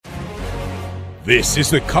This is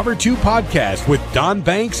the Cover 2 podcast with Don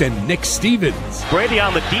Banks and Nick Stevens. Brady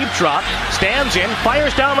on the deep trot, stands in,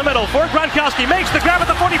 fires down the middle for Gronkowski, makes the grab at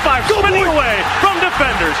the 45, spinning away from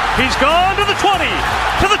defenders. He's gone to the 20,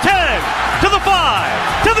 to the 10, to the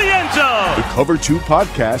 5, to the end zone. The Cover 2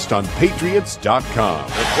 podcast on Patriots.com.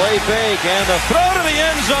 The play fake and the throw to the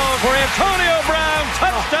end zone for Antonio Brown.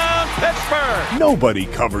 Touchdown, Pittsburgh. Nobody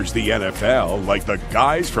covers the NFL like the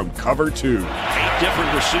guys from Cover 2. 8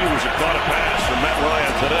 different receivers have caught a pass from Matt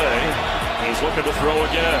Ryan today. He's looking to throw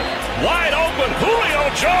again. Wide open, Julio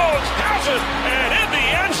Jones has it, and in the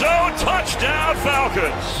end zone, touchdown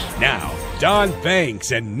Falcons. Now, Don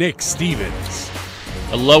Banks and Nick Stevens.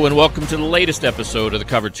 Hello and welcome to the latest episode of the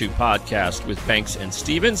Cover 2 podcast with Banks and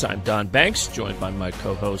Stevens. I'm Don Banks, joined by my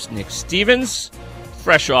co-host Nick Stevens,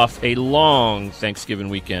 fresh off a long Thanksgiving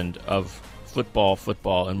weekend of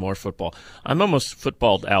football, and more football. I'm almost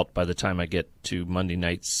footballed out by the time I get to Monday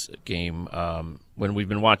night's game when we've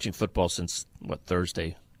been watching football since,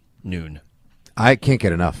 Thursday noon. I can't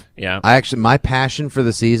get enough. Yeah. My passion for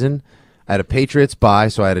the season, I had a Patriots bye,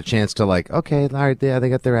 so I had a chance to okay, all right, yeah, they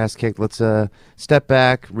got their ass kicked. Let's step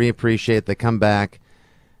back, reappreciate. They come back.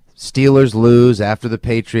 Steelers lose after the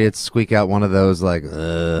Patriots squeak out one of those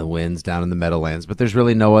wins down in the Meadowlands, but there's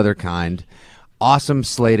really no other kind. Awesome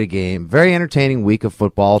slate of game. Very entertaining week of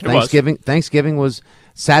football. Thanksgiving was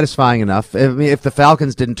satisfying enough. I mean, if the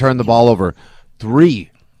Falcons didn't turn the ball over 3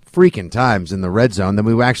 freaking times in the red zone, then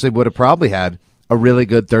we actually would have probably had a really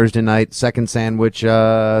good Thursday night second sandwich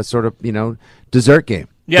dessert game.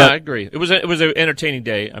 Yeah, I agree. It was an entertaining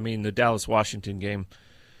day. I mean, the Dallas-Washington game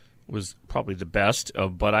was probably the best,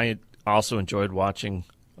 but I also enjoyed watching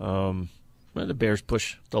the Bears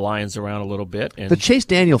push the Lions around a little bit. And the Chase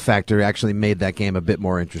Daniel factor actually made that game a bit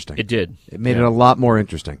more interesting. It did. It made it a lot more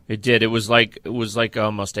interesting. It did. It was like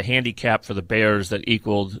almost a handicap for the Bears that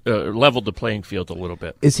leveled the playing field a little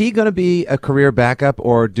bit. Is he going to be a career backup,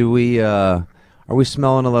 or do we are we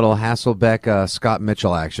smelling a little Hasselbeck, Scott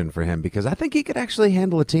Mitchell action for him? Because I think he could actually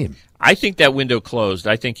handle a team. I think that window closed.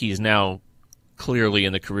 I think he's now clearly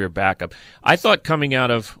in the career backup. I thought coming out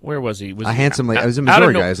of, where was he? Was he was a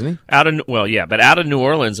Missouri guy, isn't he? Out of New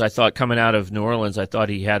Orleans, I thought coming out of New Orleans, I thought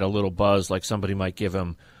he had a little buzz, like somebody might give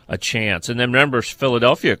him a chance. And then remember,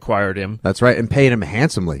 Philadelphia acquired him. That's right, and paid him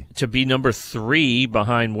handsomely. To be number 3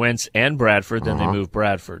 behind Wentz and Bradford, then they moved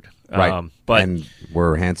Bradford. Right, and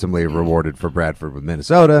were handsomely rewarded for Bradford with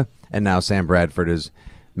Minnesota, and now Sam Bradford is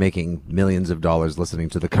making millions of dollars listening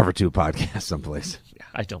to the Cover 2 podcast someplace.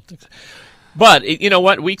 I don't think so. But you know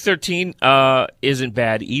what? Week 13 isn't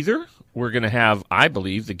bad either. We're going to have, I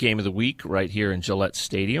believe, the game of the week right here in Gillette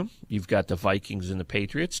Stadium. You've got the Vikings and the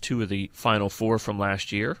Patriots, 2 of the Final 4 from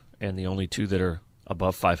last year, and the only 2 that are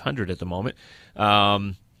above 500 at the moment.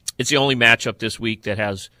 It's the only matchup this week that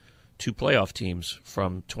has 2 playoff teams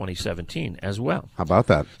from 2017 as well. How about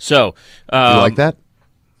that? So, you like that?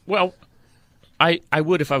 Well, I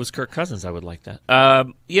would if I was Kirk Cousins. I would like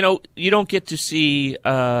that. You don't get to see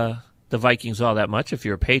the Vikings all that much if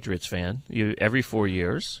you're a Patriots fan. Every 4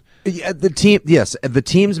 years. Yeah, the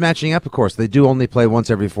teams matching up, of course, they do only play once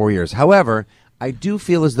every 4 years. However, I do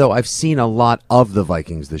feel as though I've seen a lot of the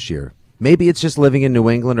Vikings this year. Maybe it's just living in New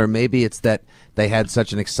England, or maybe it's that they had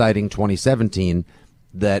such an exciting 2017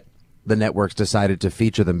 that the networks decided to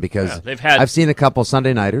feature them, because I've seen a couple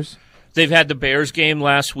Sunday nighters. They've had the Bears game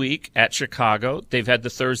last week at Chicago. They've had the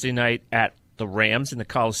Thursday night at the Rams in the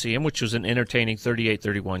Coliseum, which was an entertaining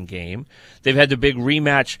 38-31 game. They've had the big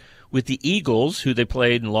rematch with the Eagles, who they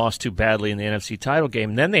played and lost to badly in the NFC title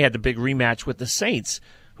game. And then they had the big rematch with the Saints,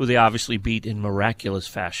 who they obviously beat in miraculous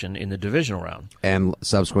fashion in the divisional round. And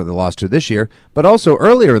subsequently lost to this year. But also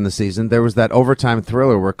earlier in the season, there was that overtime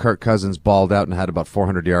thriller where Kirk Cousins balled out and had about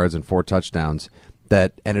 400 yards and 4 touchdowns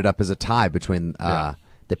that ended up as a tie between the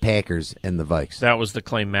Packers and the Vikes. That was the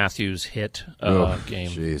Clay Matthews hit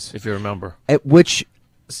game, if you remember. Which,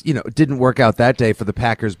 didn't work out that day for the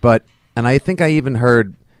Packers, and I think I even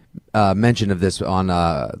heard mention of this on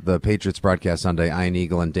the Patriots broadcast Sunday, Ian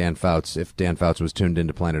Eagle and Dan Fouts, if Dan Fouts was tuned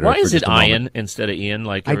into Planet Earth. Why is it Ian instead of Ian?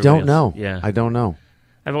 I don't know. Yeah. I don't know.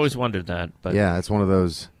 I've always wondered that. But yeah, it's one of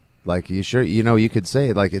those... you sure? You could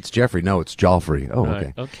say it's Jeffrey. No, it's Joffrey. Oh,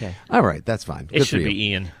 okay. Okay. All right, that's fine. It should be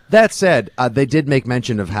Ian. That said, they did make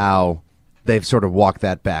mention of how they've sort of walked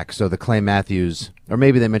that back. So the Clay Matthews, or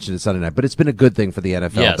maybe they mentioned it Sunday night, but it's been a good thing for the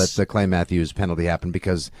NFL that the Clay Matthews penalty happened,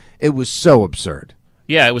 because it was so absurd.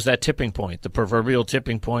 Yeah, it was that tipping point, the proverbial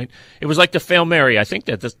tipping point. It was like the Hail Mary. I think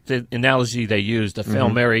that the analogy they used, the Hail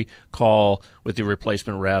Mary call with the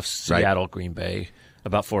replacement refs, Seattle, Green Bay,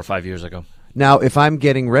 about 4 or 5 years ago. Now, if I'm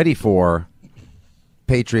getting ready for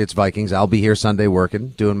Patriots-Vikings. I'll be here Sunday working,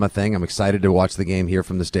 doing my thing. I'm excited to watch the game here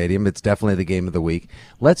from the stadium. It's definitely the game of the week.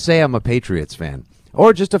 Let's say I'm a Patriots fan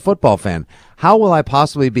or just a football fan. How will I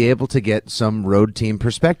possibly be able to get some road team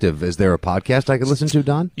perspective? Is there a podcast I could listen to,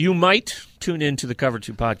 Don? You might tune into the Cover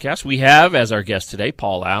 2 podcast. We have, as our guest today,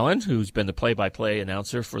 Paul Allen, who's been the play-by-play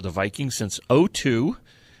announcer for the Vikings since 2002,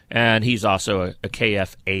 and he's also a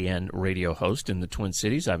KFAN radio host in the Twin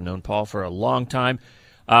Cities. I've known Paul for a long time.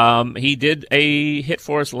 He did a hit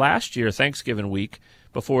for us last year, Thanksgiving week,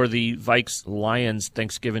 before the Vikes-Lions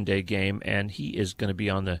Thanksgiving Day game, and he is going to be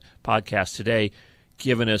on the podcast today,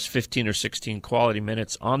 giving us 15 or 16 quality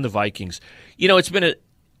minutes on the Vikings. You know, it's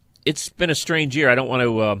been a strange year. I don't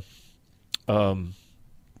want to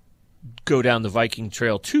go down the Viking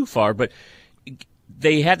trail too far, but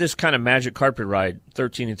they had this kind of magic carpet ride,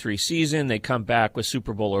 13-3 season. They come back with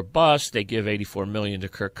Super Bowl or bust. They give $84 million to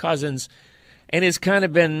Kirk Cousins, and it's kind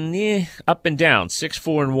of been up and down,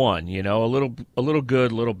 6-4-1. You know, a little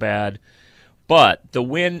good, a little bad. But the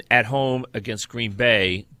win at home against Green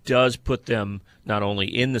Bay does put them not only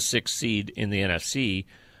in the 6th seed in the NFC,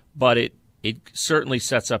 but it certainly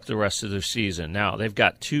sets up the rest of their season. Now, they've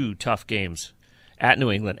got 2 tough games at New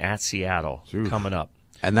England, at Seattle coming up.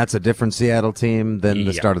 And that's a different Seattle team than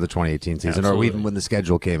the start of the 2018 season, Absolutely. or even when the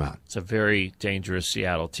schedule came out. It's a very dangerous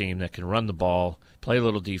Seattle team that can run the ball, play a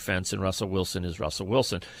little defense, and Russell Wilson is Russell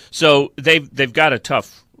Wilson. So they've got a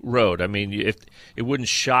tough road. I mean, it wouldn't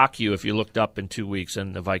shock you if you looked up in 2 weeks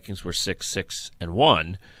and the Vikings were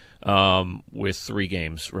 6-6-1 with 3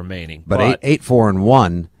 games remaining. But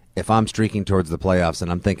 8-4-1. If I'm streaking towards the playoffs,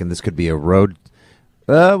 and I'm thinking this could be a road.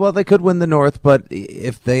 Well, they could win the North, but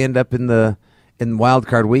if they end up in wild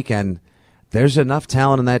card weekend, there's enough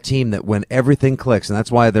talent in that team that when everything clicks, and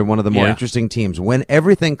that's why they're one of the more interesting teams. When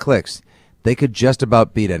everything clicks, they could just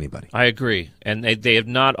about beat anybody. I agree. And they have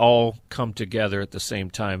not all come together at the same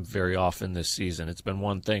time very often this season. It's been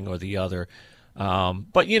one thing or the other.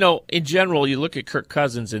 But, you know, in general, you look at Kirk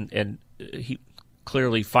Cousins, and he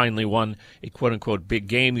clearly finally won a quote-unquote big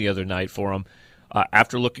game the other night for him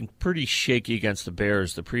after looking pretty shaky against the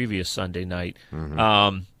Bears the previous Sunday night.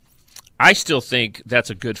 Mm-hmm. I still think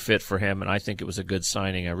that's a good fit for him, and I think it was a good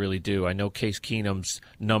signing. I really do. I know Case Keenum's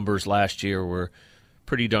numbers last year were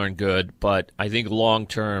pretty darn good, but I think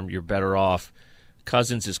long-term you're better off.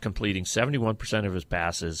 Cousins is completing 71% of his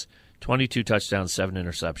passes, 22 touchdowns, 7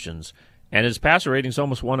 interceptions, and his passer rating is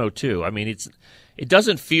almost 102. I mean, it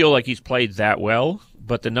doesn't feel like he's played that well,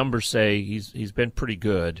 but the numbers say he's been pretty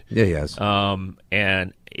good. Yeah, he has.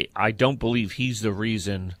 And I don't believe he's the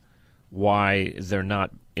reason why they're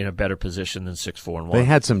not in a better position than 6-4-1. They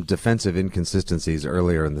had some defensive inconsistencies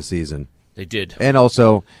earlier in the season. They did. And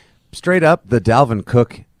also, straight up, the Dalvin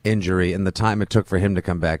Cook injury and the time it took for him to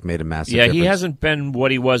come back made a massive difference. He hasn't been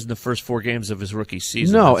what he was in the first 4 games of his rookie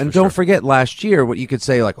season. No, and don't forget last year, what you could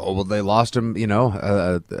say, like, oh, well, they lost him,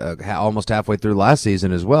 almost halfway through last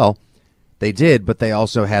season as well. They did, but they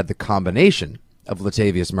also had the combination of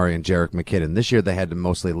Latavius Murray and Jerick McKinnon. This year they had to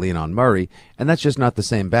mostly lean on Murray, and that's just not the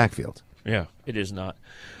same backfield. Yeah, it is not.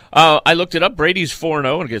 I looked it up. Brady's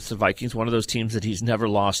 4-0 against the Vikings, one of those teams that he's never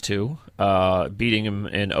lost to, beating him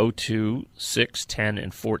in 0-2, 6, 10,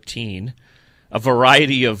 and 14. A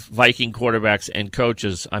variety of Viking quarterbacks and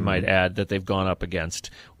coaches, I might add, that they've gone up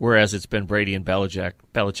against, whereas it's been Brady and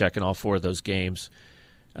Belichick in all 4 of those games.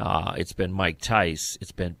 It's been Mike Tice.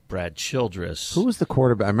 It's been Brad Childress. Who was the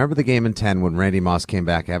quarterback? I remember the game in 10 when Randy Moss came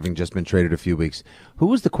back, having just been traded a few weeks. Who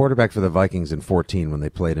was the quarterback for the Vikings in 14 when they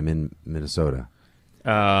played him in Minnesota?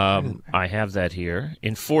 I have that here.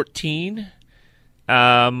 In 14,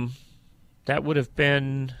 that would have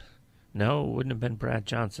been... No, it wouldn't have been Brad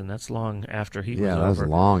Johnson. That's long after he was over. Yeah, that was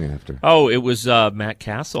long after. Oh, it was Matt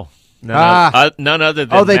Castle. None other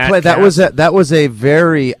than they Matt played. Castle. That was a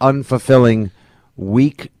very unfulfilling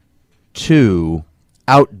Week 2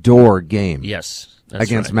 outdoor game. Yes, that's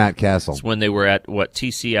against right. Matt Castle. It's when they were at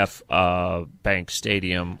TCF Bank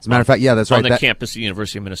Stadium. As a matter of fact, yeah, that's right. On the campus of the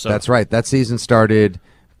University of Minnesota. That's right. That season started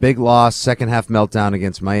big loss, second half meltdown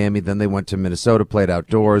against Miami. Then they went to Minnesota, played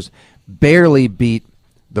outdoors, barely beat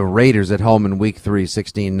the Raiders at home in Week 3,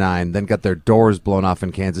 16-9. Then got their doors blown off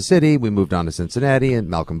in Kansas City. We moved on to Cincinnati and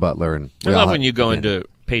Malcolm Butler. And I love when you go into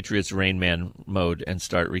Patriots Rain Man mode and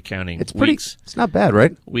start recounting weeks. It's not bad,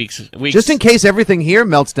 right? Weeks. Just in case everything here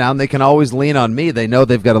melts down, they can always lean on me. They know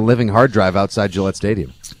they've got a living hard drive outside Gillette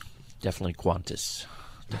Stadium. Definitely Qantas.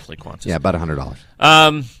 Yeah, about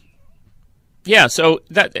 $100. Yeah, so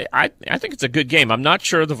that I think it's a good game. I'm not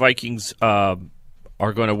sure the Vikings are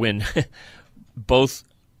going to win both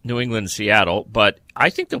New England and Seattle, but I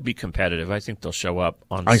think they'll be competitive. I think they'll show up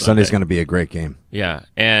on Sunday. Sunday's going to be a great game. Yeah,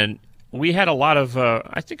 and we had a lot of,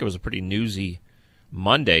 I think it was a pretty newsy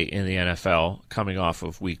Monday in the NFL coming off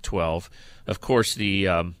of Week 12. Of course,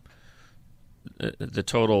 the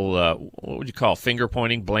total, what would you call,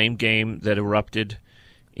 finger-pointing blame game that erupted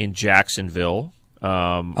in Jacksonville.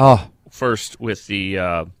 First with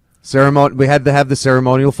the ceremony. We had to have the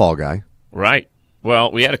ceremonial fall guy. Right.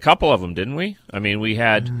 Well, we had a couple of them, didn't we? I mean, we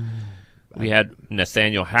had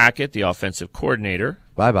Nathaniel Hackett, the offensive coordinator.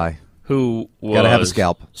 Bye-bye. Who was gotta have a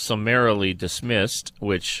scalp. Summarily dismissed,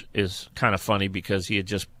 which is kind of funny because he had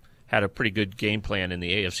just had a pretty good game plan in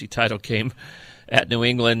the AFC title game at New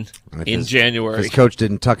England in January. If his coach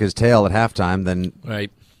didn't tuck his tail at halftime, then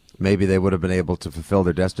right. Maybe they would have been able to fulfill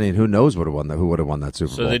their destiny, and who knows who would have won that Super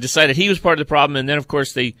Bowl. So they decided he was part of the problem, and then, of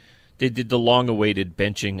course, they did the long-awaited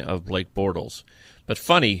benching of Blake Bortles. But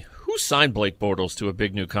funny, who signed Blake Bortles to a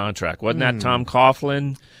big new contract? Wasn't that Tom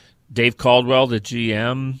Coughlin, Dave Caldwell, the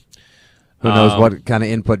GM? Who knows what kind of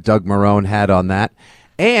input Doug Marrone had on that.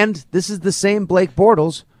 And this is the same Blake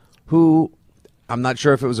Bortles who, I'm not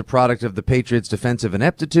sure if it was a product of the Patriots' defensive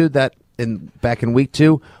ineptitude back in Week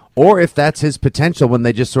 2, or if that's his potential when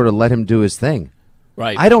they just sort of let him do his thing.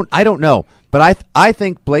 Right. I don't know. But I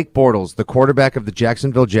think Blake Bortles, the quarterback of the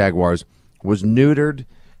Jacksonville Jaguars, was neutered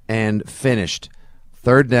and finished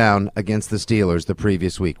third down against the Steelers the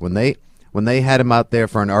previous week. When they had him out there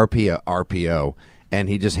for an RPO, and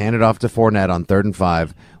he just handed off to Fournette on 3rd and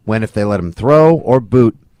 5, when if they let him throw or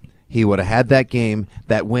boot, he would have had that game.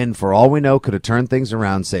 That win, for all we know, could have turned things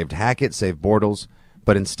around, saved Hackett, saved Bortles,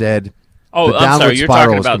 but instead the downward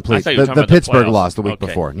spiral was complete. The Pittsburgh loss the week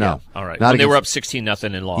before. No. Yeah. All right. When they were up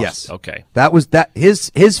 16-0 and lost. Yes. Okay. That was that.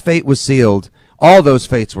 His fate was sealed. All those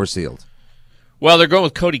fates were sealed. Well, they're going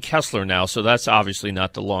with Cody Kessler now, so that's obviously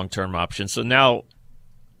not the long-term option. So now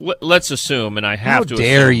let's assume, and I have to assume. How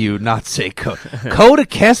dare you not say Cody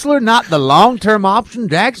Kessler, not the long-term option,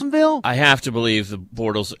 Jacksonville? I have to believe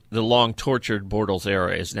the long-tortured Bortles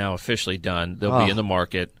era is now officially done. They'll be in the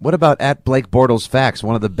market. What about at Blake Bortles Facts,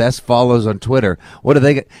 one of the best follows on Twitter? What do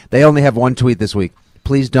they get? They only have one tweet this week.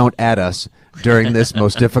 Please don't add us during this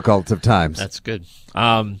most difficult of times. That's good.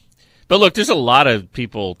 But look, there's a lot of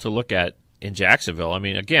people to look at in Jacksonville. I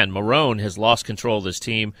mean, again, Marrone has lost control of this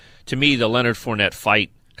team. To me, the Leonard Fournette fight,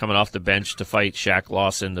 coming off the bench to fight Shaq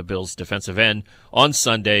Lawson, the Bills' defensive end, on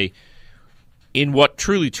Sunday in what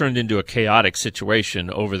truly turned into a chaotic situation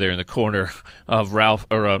over there in the corner of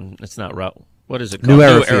it's not Ralph. What is it called? New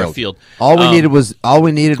Era Field. All we needed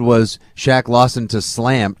was Shaq Lawson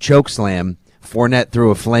to choke slam Fournette through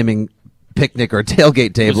a flaming picnic or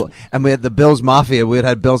tailgate table, and we had the Bills Mafia. We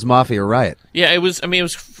had Bills Mafia riot. Yeah, it was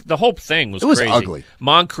the whole thing was crazy. Ugly.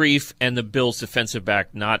 Moncrief and the Bills defensive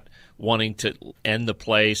back not wanting to end the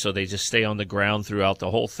play, so they just stay on the ground throughout the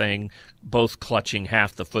whole thing, both clutching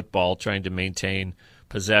half the football, trying to maintain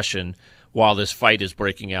possession while this fight is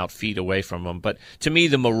breaking out feet away from them. But to me,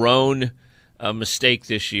 the Marrone mistake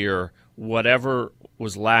this year, whatever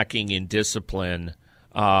was lacking in discipline,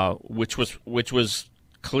 which was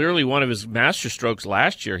clearly one of his masterstrokes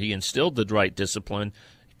last year. He instilled the right discipline,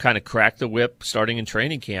 kind of cracked the whip starting in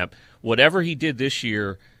training camp. Whatever he did this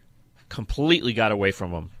year completely got away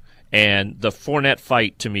from him. And the Fournette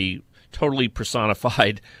fight, to me, totally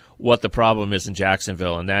personified what the problem is in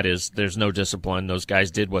Jacksonville, and that is there's no discipline. Those guys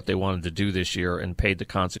did what they wanted to do this year and paid the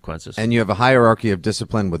consequences. And you have a hierarchy of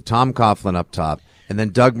discipline with Tom Coughlin up top, and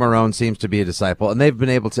then Doug Marrone seems to be a disciple, and they've been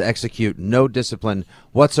able to execute no discipline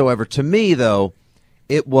whatsoever. To me, though,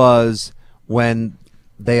 it was when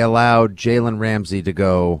they allowed Jalen Ramsey to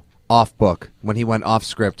go off book, when he went off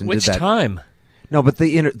script and Which did that. Which time? No, but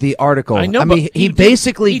the article. I know. I mean, he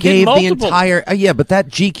basically gave the multiple. entire. But that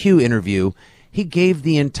GQ interview, he gave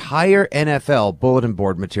the entire NFL bulletin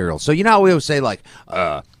board material. So you know how we always say, like,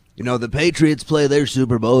 the Patriots play their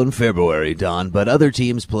Super Bowl in February, Don, but other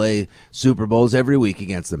teams play Super Bowls every week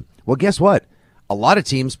against them. Well, guess what? A lot of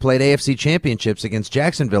teams played AFC championships against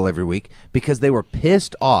Jacksonville every week because they were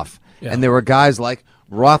pissed off, and there were guys like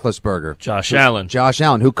Roethlisberger, Josh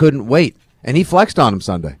Allen, who couldn't wait, and he flexed on him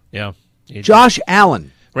Sunday. Yeah. Josh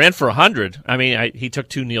Allen ran for 100. I mean, he took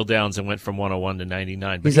 2 kneel downs and went from 101 to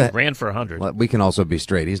 99, but he ran for 100. Well, we can also be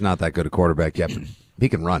straight. He's not that good a quarterback yet, but he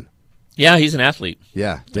can run. Yeah, he's an athlete.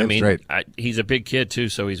 Yeah, straight. He's a big kid, too,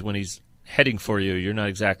 so when he's heading for you, you're not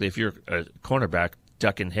exactly, if you're a cornerback,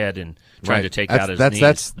 ducking head and trying to take out his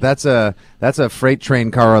knees. That's a freight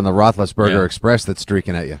train car on the Roethlisberger Express that's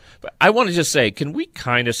streaking at you. But I want to just say, can we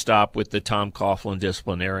kind of stop with the Tom Coughlin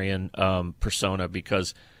disciplinarian persona,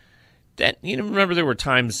 because remember there were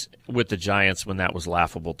times with the Giants when that was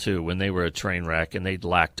laughable too, when they were a train wreck and they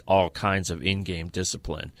lacked all kinds of in-game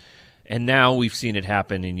discipline. And now we've seen it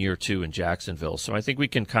happen in year 2 in Jacksonville. So I think we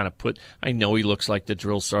can kind of I know he looks like the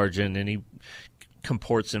drill sergeant and he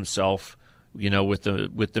comports himself, with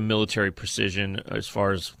the military precision as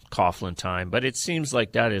far as Coughlin time. But it seems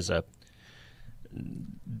like that's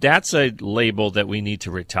a label that we need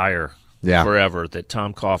to retire forever, that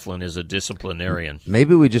Tom Coughlin is a disciplinarian.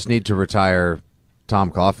 Maybe we just need to retire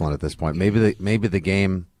Tom Coughlin at this point. Maybe the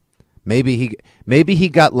game, maybe he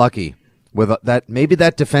got lucky with that. Maybe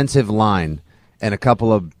that defensive line and a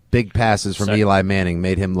couple of big passes from Eli Manning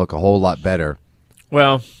made him look a whole lot better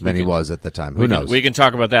than he was at the time. Who knows? We can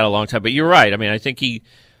talk about that a long time. But you're right. I mean, I think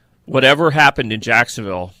whatever happened in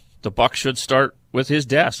Jacksonville, the buck should start with his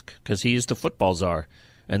desk because he is the football czar.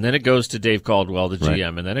 And then it goes to Dave Caldwell, the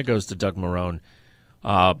GM, and then it goes to Doug Marrone.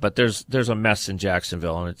 But there's a mess in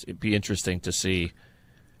Jacksonville, and it'd be interesting to see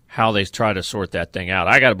how they try to sort that thing out.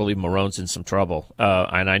 I got to believe Marrone's in some trouble,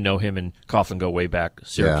 and I know him and Coughlin go way back,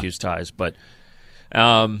 Syracuse ties. But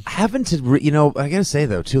having to, I got to say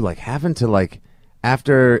though too, having to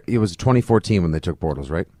after it was 2014 when they took Bortles,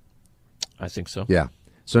 right? I think so. Yeah.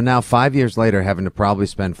 So now 5 years later, having to probably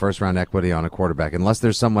spend first-round equity on a quarterback, unless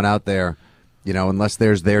there's someone out there. Unless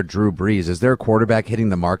there's their Drew Brees, is there a quarterback hitting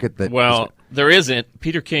the market? There isn't.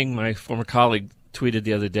 Peter King, my former colleague, tweeted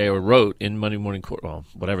the other day or wrote in Monday Morning,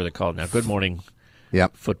 whatever they call it now, Good Morning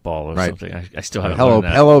Football or something. I still haven't learned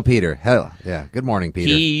that. Hello, Peter. Good morning,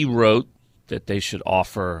 Peter. He wrote that they should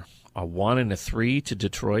offer a 1 and a 3 to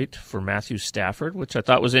Detroit for Matthew Stafford, which I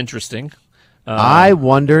thought was interesting. I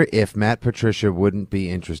wonder if Matt Patricia wouldn't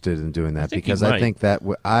be interested in doing that because I think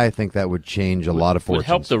that would change a lot of fortunes. Would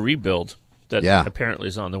help the rebuild. That apparently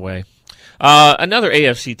is on the way. Another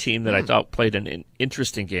AFC team that I thought played an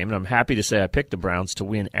interesting game, and I'm happy to say I picked the Browns to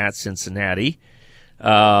win at Cincinnati.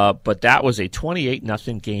 But that was a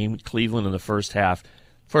 28-0 game, Cleveland in the first half.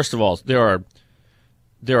 First of all, there are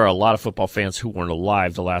a lot of football fans who weren't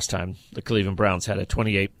alive the last time the Cleveland Browns had a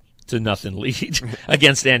 28-0 lead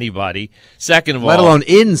against anybody. Second of all, let alone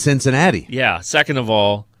in Cincinnati. Yeah. Second of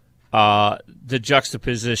all, the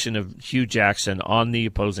juxtaposition of Hugh Jackson on the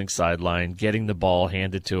opposing sideline, getting the ball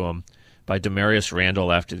handed to him by Demarius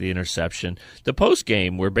Randall after the interception. The post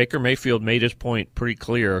game where Baker Mayfield made his point pretty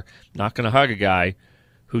clear, not going to hug a guy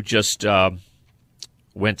who just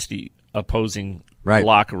went to the opposing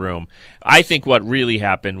locker room. I think what really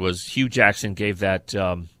happened was Hugh Jackson gave that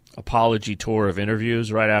apology tour of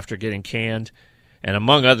interviews right after getting canned, and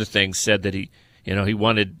among other things said that he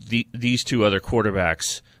wanted these two other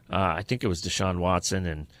quarterbacks. I think it was Deshaun Watson,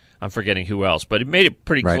 and I'm forgetting who else. But it made it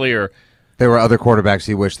pretty clear. There were other quarterbacks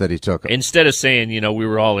he wished that he took. Instead of saying, we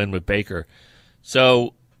were all in with Baker.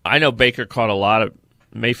 So I know Mayfield caught a lot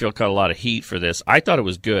of heat for this. I thought it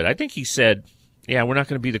was good. I think he said, we're not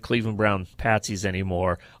going to be the Cleveland Brown Patsies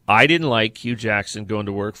anymore. I didn't like Hugh Jackson going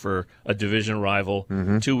to work for a division rival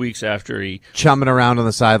 2 weeks after he chumming around on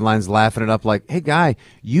the sidelines, laughing it up like, hey, guy,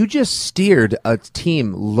 you just steered a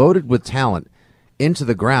team loaded with talent into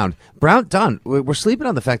the ground. We're sleeping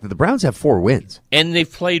on the fact that the Browns have 4 wins. And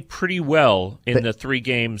they've played pretty well in the 3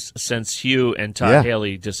 games since Hugh and Todd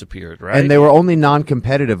Haley disappeared, right? And they were only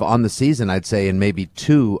non-competitive on the season, I'd say, in maybe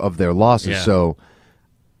 2 of their losses. Yeah. So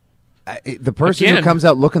the person who comes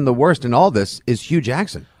out looking the worst in all this is Hugh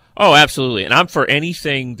Jackson. Oh, absolutely. And I'm for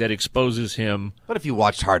anything that exposes him. But if you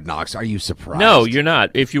watched Hard Knocks, are you surprised? No, you're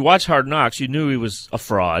not. If you watch Hard Knocks, you knew he was a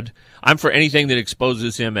fraud. I'm for anything that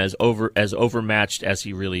exposes him as overmatched as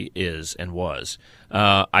he really is and was.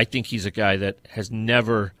 I think he's a guy that has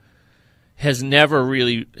never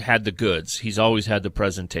really had the goods. He's always had the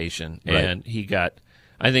presentation, and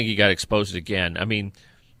I think he got exposed again. I mean,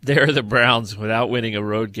 they're the Browns without winning a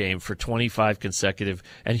road game for 25 consecutive,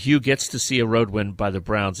 and Hugh gets to see a road win by the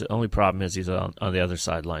Browns. The only problem is he's on the other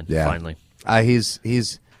sideline. Yeah. Finally, he's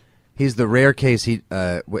the rare case.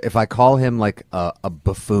 If I call him like a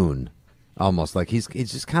buffoon, almost like he's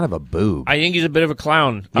just kind of a boob. I think he's a bit of a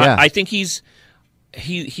clown. Yeah. I think he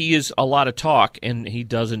is a lot of talk, and he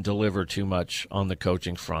doesn't deliver too much on the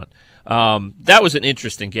coaching front. That was an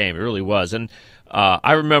interesting game. It really was, and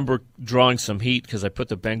I remember drawing some heat because I put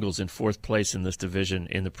the Bengals in 4th place in this division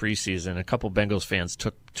in the preseason. A couple Bengals fans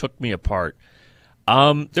took me apart.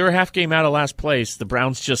 They're a half game out of last place. The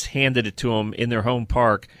Browns just handed it to them in their home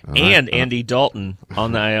park, and Andy Dalton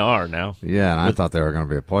on the IR now. Yeah, and I thought they were going to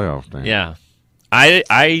be a playoff team. Yeah,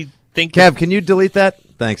 I think. Kev, can you delete that?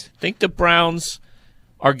 Thanks. I think the Browns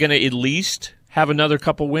are going to at least have another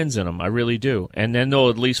couple wins in them. I really do, and then they'll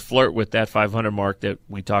at least flirt with that 500 mark that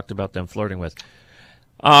we talked about them flirting with.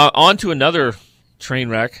 On to another train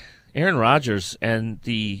wreck. Aaron Rodgers and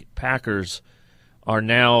the Packers are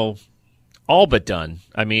now all but done.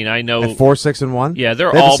 I mean, I know at 4-6-1. Yeah, they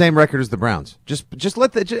have all the same record as the Browns. Just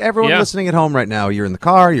let everyone Yeah. listening at home right now. You're in the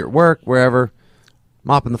car, you're at work, wherever,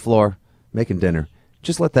 mopping the floor, making dinner.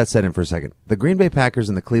 Just let that set in for a second. The Green Bay Packers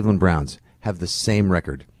and the Cleveland Browns have the same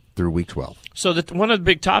record through Week 12. So one of the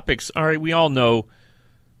big topics. All right, we all know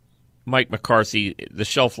Mike McCarthy. The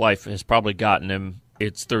shelf life has probably gotten him.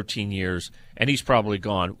 It's 13 years, and he's probably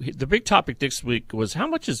gone. The big topic this week was how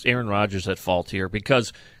much is Aaron Rodgers at fault here?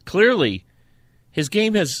 Because clearly his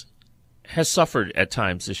game has suffered at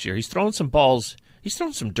times this year. He's thrown some balls. He's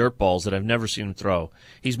thrown some dirt balls that I've never seen him throw.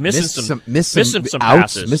 He's missing some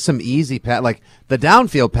outs, passes. missed some easy like the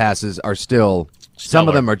downfield passes are still some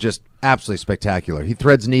of them are just absolutely spectacular. He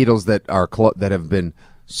threads needles that are that have been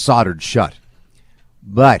soldered shut.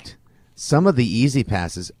 But some of the easy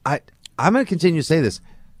passes, I'm going to continue to say this.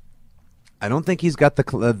 I don't think he's got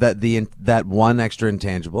that one extra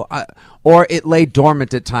intangible, or it lay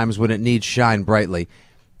dormant at times when it needs shine brightly.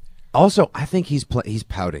 Also, I think he's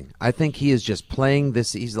pouting. I think he is just playing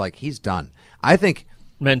this. He's done. I think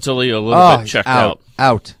mentally a little bit checked out.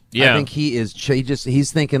 Yeah, I think he is.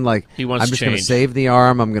 He's thinking like he wants. I'm just going to save the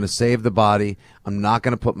arm. I'm going to save the body. I'm not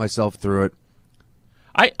going to put myself through it.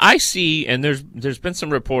 I see, and there's been some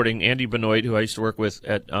reporting. Andy Benoit, who I used to work with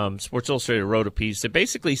at Sports Illustrated, wrote a piece that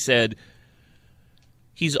basically said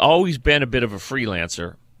he's always been a bit of a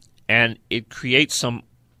freelancer, and it creates some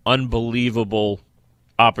unbelievable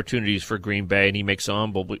opportunities for Green Bay, and he makes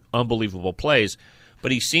some unbelievable plays,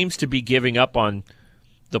 but he seems to be giving up on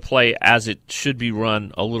the play as it should be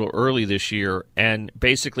run a little early this year and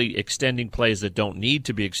basically extending plays that don't need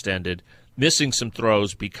to be extended, missing some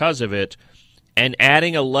throws because of it, and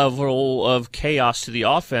adding a level of chaos to the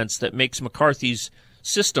offense that makes McCarthy's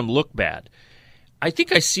system look bad. I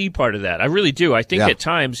think I see part of that. I really do. I think at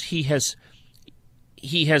times he has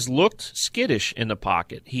looked skittish in the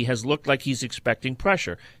pocket. He has looked like he's expecting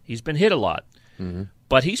pressure. He's been hit a lot. Mm-hmm.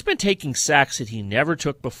 But he's been taking sacks that he never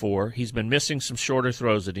took before. He's been missing some shorter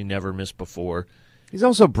throws that he never missed before. He's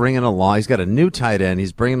also bringing along, he's got a new tight end.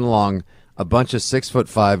 He's bringing along a bunch of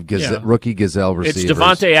 6'5" rookie gazelle receivers. It's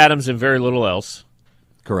Devontae Adams and very little else.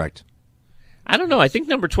 Correct. I don't know. I think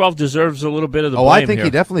number 12 deserves a little bit of the blame. I think here.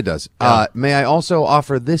 He definitely does. Yeah. May I also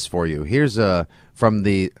offer this for you? Here's from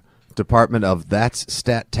the Department of That's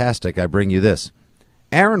Statastic. I bring you this.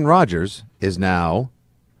 Aaron Rodgers is now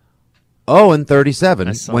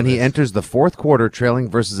 0-37 when he enters the fourth quarter trailing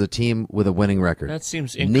versus a team with a winning record. That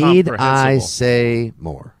seems incomprehensible. Need I say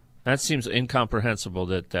more? That seems incomprehensible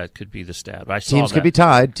that could be the stat. Teams could be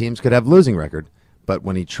tied. Teams could have losing record. But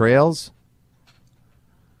when he trails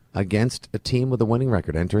against a team with a winning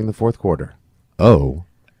record entering the fourth quarter,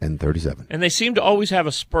 0-37. And they seem to always have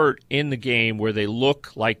a spurt in the game where they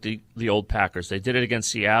look like the old Packers. They did it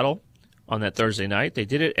against Seattle on that Thursday night. They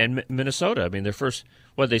did it in Minnesota. I mean, their first,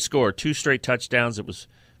 they scored 2 straight touchdowns. It was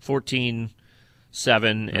 14-7,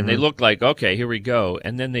 and they looked like, okay, here we go.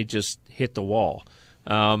 And then they just hit the wall.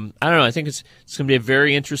 I don't know. I think it's going to be a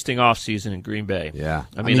very interesting offseason in Green Bay. Yeah.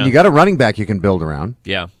 I mean, you got a running back you can build around.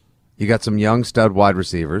 Yeah. You got some young stud wide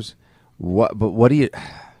receivers. But what do you...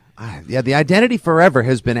 Yeah, the identity forever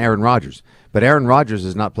has been Aaron Rodgers. But Aaron Rodgers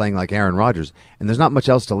is not playing like Aaron Rodgers, and there's not much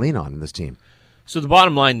else to lean on in this team. So the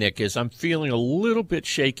bottom line, Nick, is I'm feeling a little bit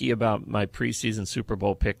shaky about my preseason Super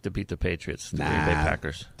Bowl pick to beat the Patriots, the Green Bay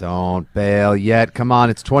Packers. Don't bail yet. Come on,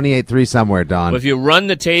 it's 28-3 somewhere, Don. But if you run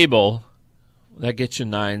the table, that gets you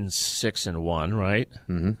 9-6-1, right?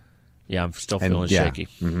 Mm-hmm. Yeah, I'm still feeling shaky.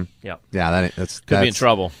 Mm-hmm. Yeah, that's be in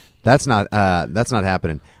trouble. That's not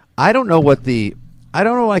happening. I don't know what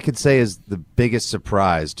I could say is the biggest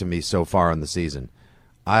surprise to me so far in the season.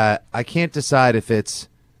 I can't decide if it's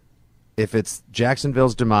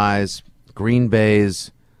Jacksonville's demise, Green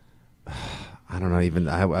Bay's. I don't know. Even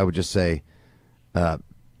I would just say the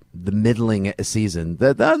middling season.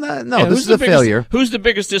 This is a failure. Who's the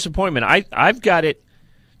biggest disappointment? I've got it.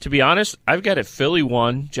 To be honest, I've got it. Philly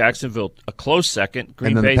 1, Jacksonville a close second,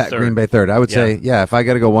 Green Bay third. Green Bay third. I would say, if I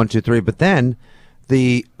got to go 1, 2, 3. But then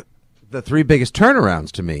the 3 biggest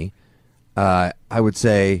turnarounds to me, I would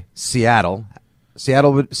say Seattle,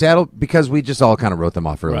 because we just all kind of wrote them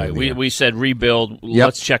off early. Right. We said rebuild. Yep.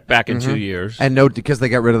 Let's check back in 2 years. And because they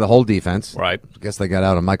got rid of the whole defense. Right. I guess they got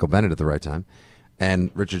out of Michael Bennett at the right time. And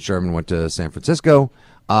Richard Sherman went to San Francisco.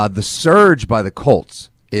 The surge by the Colts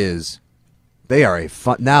is they are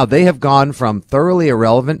now they have gone from thoroughly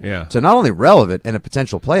irrelevant to not only relevant and a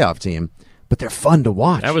potential playoff team, but they're fun to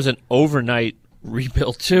watch. That was an overnight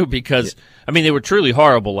rebuild too, because they were truly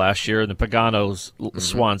horrible last year in the Pagano's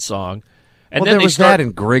swan song. And then there was that,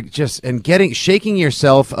 and Greg shaking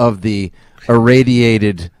yourself of the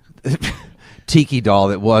irradiated tiki doll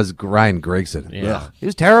that was Ryan Grigson. Yeah. Ugh, he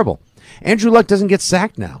was terrible. Andrew Luck doesn't get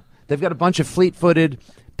sacked now. They've got a bunch of fleet-footed,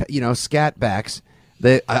 scat backs.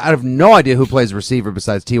 I have no idea who plays receiver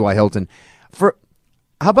besides T.Y. Hilton. How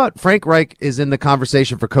about Frank Reich is in the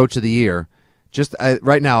conversation for Coach of the Year? Just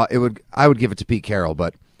right now, I would give it to Pete Carroll,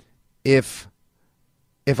 but if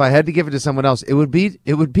I had to give it to someone else, it would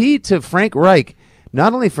be to Frank Reich,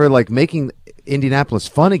 not only for making Indianapolis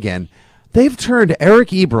fun again. They've turned Eric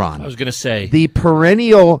Ebron, I was going to say, the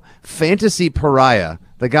perennial fantasy pariah,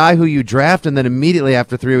 the guy who you draft and then immediately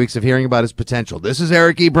after 3 weeks of hearing about his potential. This is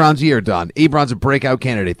Eric Ebron's year, Don. Ebron's a breakout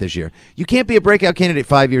candidate this year. You can't be a breakout candidate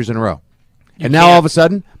 5 years in a row. And now all of a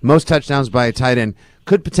sudden, most touchdowns by a tight end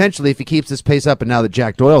could potentially, if he keeps this pace up and now that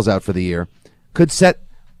Jack Doyle's out for the year, could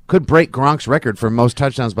break Gronk's record for most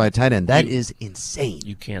touchdowns by a tight end. That is insane.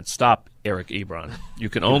 You can't stop Eric Ebron. You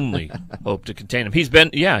can only hope to contain him. He's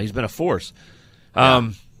been a force.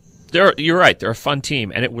 You're right. They're a fun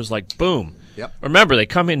team, and it was like boom. Yep. Remember, they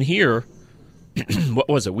come in here. What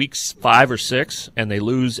was it, weeks 5 or 6, and they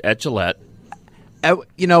lose at Gillette.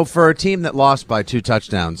 For a team that lost by 2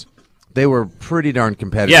 touchdowns, they were pretty darn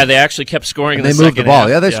competitive. Yeah, they actually kept scoring in the second half. They moved the ball. Half.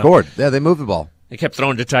 Yeah, they scored. Yeah, they moved the ball. They kept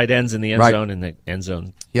throwing to tight ends in the end zone, and the end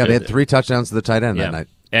zone. Yeah, they had 3 touchdowns to the tight end that night.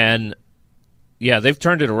 And, they've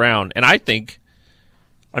turned it around. And I think,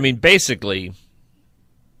 basically,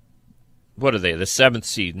 what are they, the 7th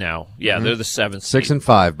seed now? Yeah, they're the 7th seed.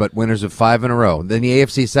 6-5, but winners of 5 in a row. Then the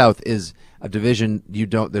AFC South is a division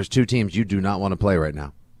there's 2 teams you do not want to play right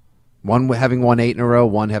now. One having won 8 in a row,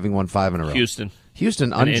 one having won 5 in a row. Houston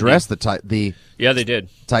undressed the yeah, they did.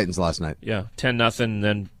 Titans last night. Yeah, 10-0,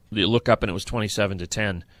 then you look up and it was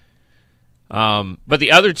 27-10. But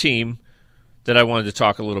the other team that I wanted to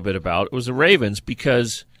talk a little bit about was the Ravens,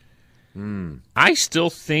 because I still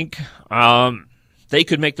think they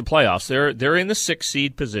could make the playoffs. They're in the 6th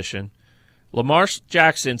seed position. Lamar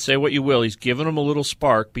Jackson, say what you will, he's given them a little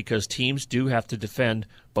spark because teams do have to defend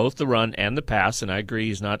both the run and the pass, and I agree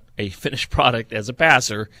he's not a finished product as a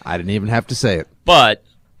passer. I didn't even have to say it. But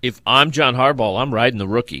if I'm John Harbaugh, I'm riding the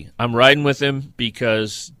rookie. I'm riding with him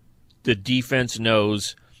because the defense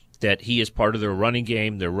knows that he is part of their running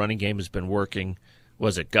game. Their running game has been working.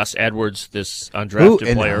 Was it Gus Edwards, this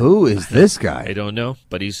undrafted player? Who is this guy? I don't know,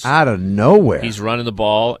 but he's out of nowhere. He's running the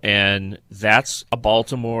ball, and that's a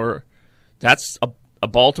Baltimore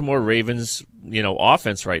Ravens,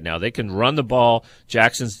 offense right now. They can run the ball.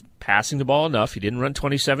 Jackson's passing the ball enough. He didn't run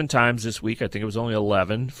 27 times this week. I think it was only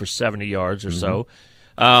 11 for 70 yards or so.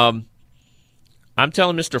 I'm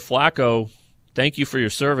telling Mr. Flacco, thank you for your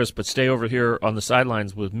service, but stay over here on the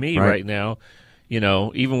sidelines with me right now.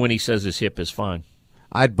 Even when he says his hip is fine.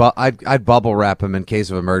 I'd bubble wrap him in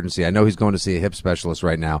case of emergency. I know he's going to see a hip specialist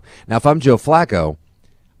right now. Now, if I'm Joe Flacco,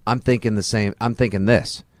 I'm thinking the same. I'm thinking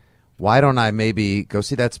this. Why don't I maybe go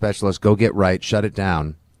see that specialist, go get right, shut it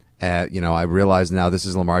down? I realize now this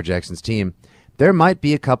is Lamar Jackson's team. There might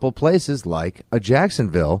be a couple places like a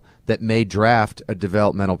Jacksonville that may draft a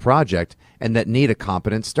developmental project and that need a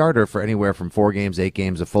competent starter for anywhere from 4 games, 8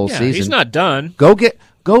 games, a full season. He's not done. Go get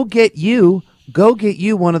you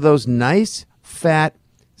one of those nice fat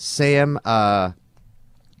Sam. Go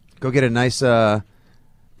get a nice brain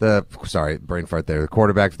fart there. The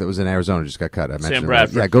quarterback that was in Arizona just got cut. I mentioned Sam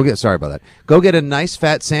Bradford. Yeah, sorry about that. Go get a nice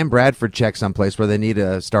fat Sam Bradford check someplace where they need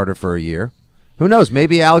a starter for a year. Who knows?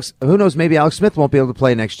 Maybe Alex Smith won't be able to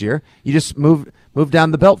play next year. You just move down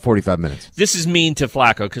the belt 45 minutes. This is mean to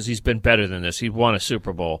Flacco because he's been better than this. He won a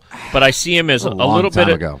Super Bowl, but I see him as a little bit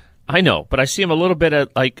ago. I know, but I see him a little bit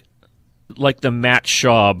at like the Matt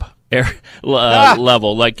Schaub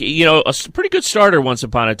level, like a pretty good starter once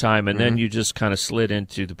upon a time, and then you just kind of slid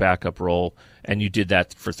into the backup role, and you did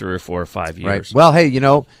that for 3 or 4 or 5 years. Right. Well, hey,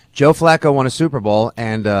 Joe Flacco won a Super Bowl,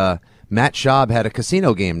 and Matt Schaub had a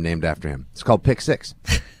casino game named after him. It's called Pick Six.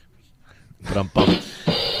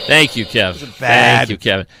 Thank you, Kev. Thank you,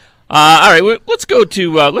 Kevin. All right, let's go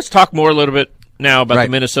to let's talk more a little bit now about the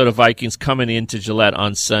Minnesota Vikings coming into Gillette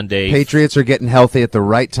on Sunday. Patriots are getting healthy at the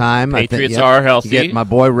right time. Patriots are healthy. You get my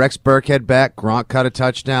boy Rex Burkhead back. Gronk caught a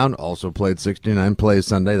touchdown. Also played 69 plays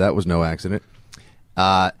Sunday. That was no accident.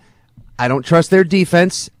 I don't trust their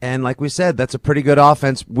defense, and like we said, that's a pretty good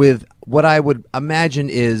offense with what I would imagine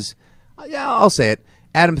is, I'll say it,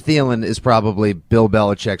 Adam Thielen is probably Bill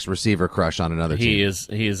Belichick's receiver crush on another team.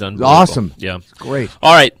 He is unbelievable. Awesome. Yeah. Great.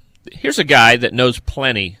 All right. Here's a guy that knows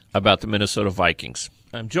plenty about the Minnesota Vikings.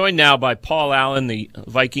 I'm joined now by Paul Allen, the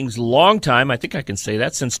Vikings' longtime, I think I can say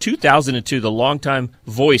that, since 2002, the longtime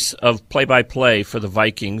voice of play-by-play for the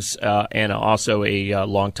Vikings, and also a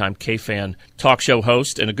longtime K-Fan talk show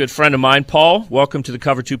host and a good friend of mine. Paul, welcome to the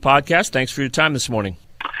Cover 2 podcast. Thanks for your time this morning.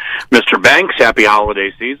 Mr. Banks, happy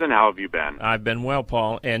holiday season. How have you been? I've been well,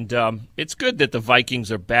 Paul, and it's good that the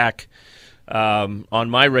Vikings are back on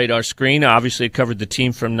my radar screen. Obviously, I covered the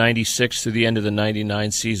team from 96 to the end of the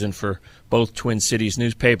 99 season for both Twin Cities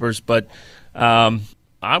newspapers, but I'm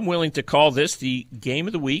willing to call this the game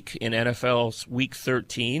of the week in NFL's Week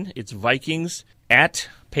 13. It's Vikings at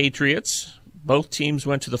Patriots. Both teams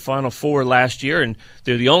went to the Final Four last year, and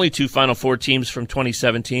they're the only two Final Four teams from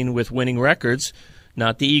 2017 with winning records.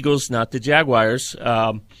 Not the Eagles, not the Jaguars.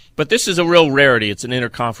 But this is a real rarity. It's an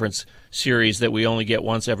interconference series that we only get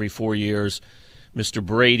once every 4 years. Mr.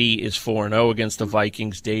 Brady is 4-0 against the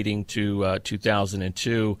Vikings dating to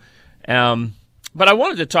 2002. But I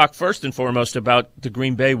wanted to talk first and foremost about the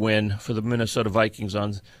Green Bay win for the Minnesota Vikings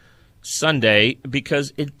on Sunday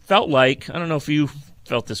because it felt like, I don't know if you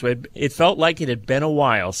felt this way, it felt like it had been a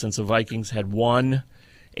while since the Vikings had won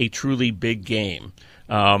a truly big game.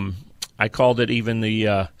 I called it even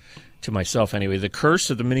to myself anyway, the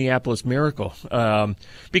curse of the Minneapolis Miracle.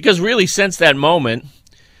 Because really since that moment,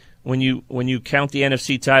 when you count the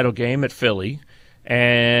NFC title game at Philly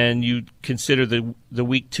and you consider the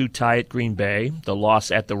Week 2 tie at Green Bay, the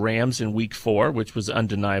loss at the Rams in Week 4, which was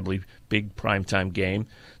undeniably big primetime game,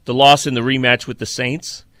 the loss in the rematch with the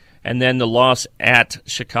Saints, and then the loss at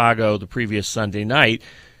Chicago the previous Sunday night,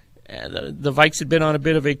 the Vikes had been on a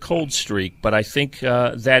bit of a cold streak, but I think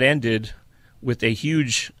that ended with a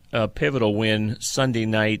huge pivotal win Sunday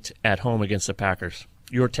night at home against the Packers.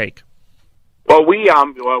 Your take? Well,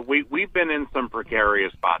 we've been in some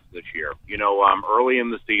precarious spots this year. Early in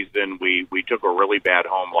the season, we took a really bad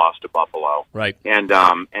home loss to Buffalo, right? And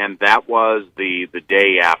that was the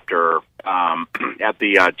day after at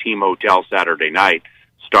the team hotel Saturday night.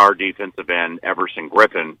 Star defensive end Everson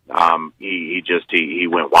Griffin, he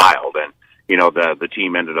went wild, and the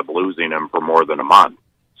team ended up losing him for more than a month.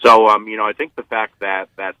 So I think the fact that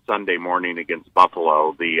Sunday morning against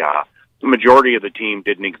Buffalo, the majority of the team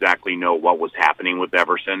didn't exactly know what was happening with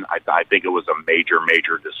Everson. I think it was a major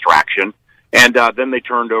distraction, and then they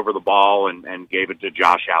turned over the ball and gave it to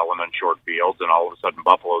Josh Allen on short fields, and all of a sudden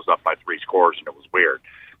Buffalo's up by 3 scores, and it was weird.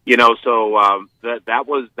 So that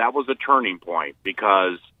was a turning point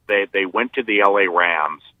because they went to the LA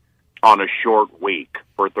Rams on a short week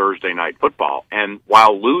for Thursday night football. And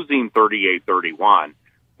while losing 38-31,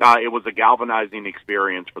 it was a galvanizing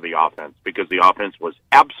experience for the offense because the offense was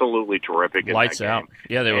absolutely terrific in lights that out. game.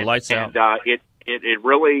 Yeah, they were lights out. And it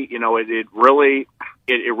really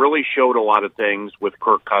showed a lot of things with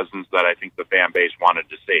Kirk Cousins that I think the fan base wanted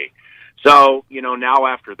to see. So, now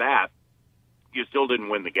after that, you still didn't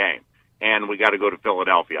win the game, and we got to go to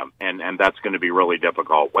Philadelphia, and that's going to be really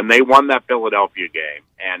difficult. When they won that Philadelphia game,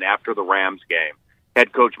 and after the Rams game,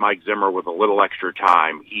 head coach Mike Zimmer, with a little extra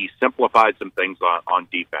time, he simplified some things on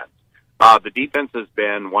defense. The defense has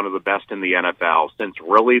been one of the best in the NFL since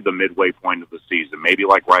really the midway point of the season, maybe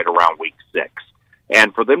like right around week 6.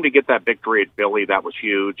 And for them to get that victory at Philly, that was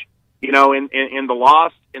huge. In the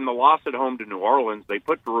loss at home to New Orleans, they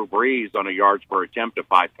put Drew Brees on a yards per attempt of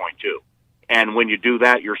 5.2. And when you do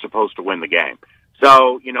that, you're supposed to win the game.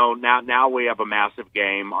 So, now we have a massive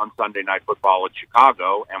game on Sunday Night Football at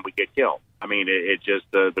Chicago, and we get killed. I mean, it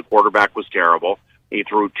just, the quarterback was terrible. He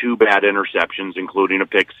threw 2 bad interceptions, including a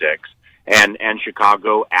pick 6. And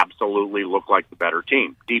Chicago absolutely looked like the better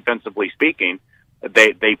team. Defensively speaking,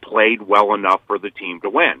 they played well enough for the team to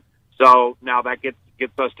win. So now that gets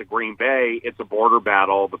us to Green Bay. It's a border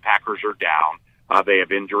battle. The Packers are down. They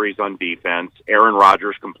have injuries on defense. Aaron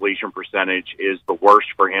Rodgers' completion percentage is the worst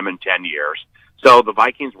for him in 10 years. So the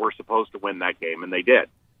Vikings were supposed to win that game, and they did.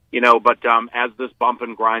 But as this bump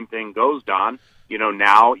and grind thing goes, Don,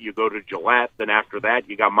 now you go to Gillette. Then after that,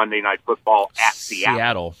 you got Monday Night Football at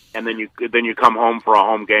Seattle. And then you come home for a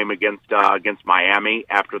home game against Miami.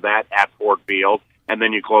 After that, at Ford Field, and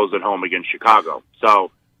then you close at home against Chicago.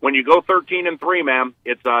 So when you go 13-3, man,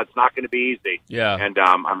 it's not going to be easy. Yeah. And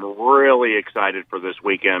I'm really excited for this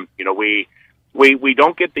weekend. We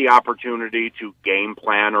don't get the opportunity to game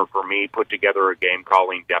plan or, for me, put together a game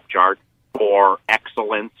calling depth chart for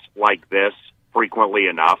excellence like this frequently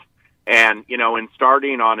enough. And, in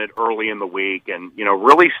starting on it early in the week and,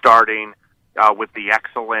 really starting with the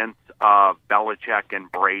excellence of Belichick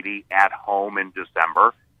and Brady at home in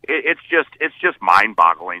December, it's just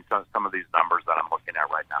mind-boggling, some of these numbers that I'm looking at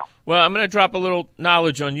right now. Well, I'm going to drop a little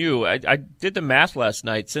knowledge on you. I did the math last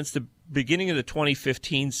night. Since the beginning of the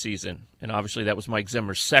 2015 season, and obviously that was Mike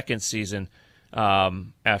Zimmer's second season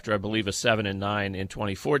after, I believe, a 7-9 in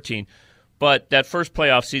 2014, but that first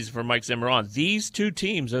playoff season for Mike Zimmer on, these two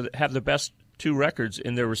teams have the best 2 records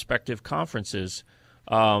in their respective conferences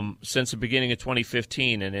since the beginning of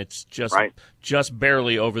 2015, and it's Right. just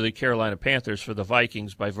barely over the Carolina Panthers for the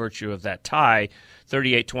Vikings by virtue of that tie,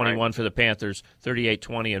 38-21 for the Panthers,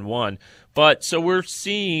 38-20-1. But so we're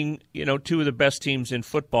seeing, two of the best teams in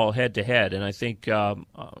football head to head, and I think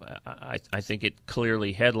I think it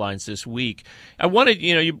clearly headlines this week. I wanted,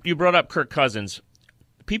 you brought up Kirk Cousins.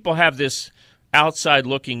 People have this outside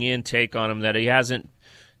looking in take on him that he hasn't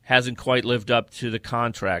quite lived up to the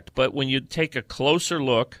contract. But when you take a closer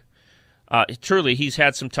look, truly he's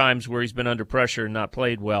had some times where he's been under pressure and not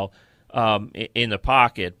played well in the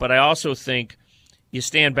pocket. But I also think you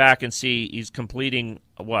stand back and see he's completing,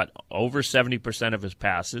 over 70% of his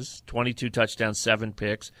passes, 22 touchdowns, 7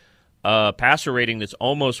 picks, passer rating that's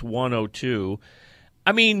almost 102.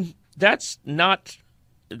 I mean, that's not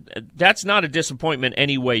a disappointment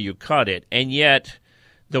any way you cut it, and yet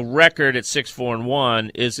the record at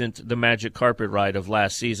 6-4-1 isn't the magic carpet ride of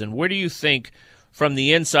last season. Where do you think, from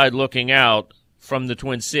the inside looking out from the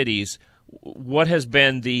Twin Cities, what has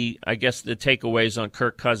been the takeaways on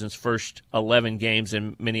Kirk Cousins' first 11 games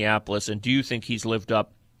in Minneapolis, and do you think he's lived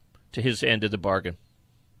up to his end of the bargain?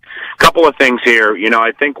 Couple of things here.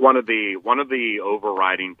 I think one of the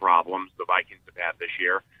overriding problems the Vikings have had this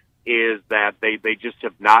year is that they just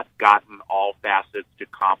have not gotten all facets to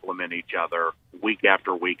complement each other week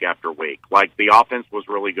after week after week. Like, the offense was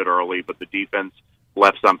really good early, but the defense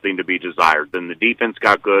left something to be desired. Then the defense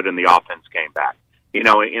got good and the offense came back.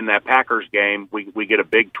 In that Packers game, we get a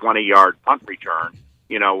big 20-yard punt return,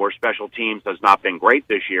 where special teams has not been great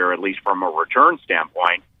this year, at least from a return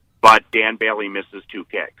standpoint, but Dan Bailey misses 2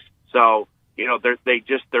 kicks. So,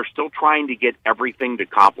 they're still trying to get everything to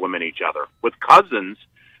complement each other. With Cousins,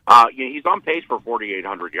 he's on pace for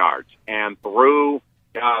 4,800 yards, and through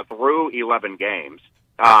 11 games,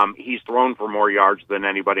 he's thrown for more yards than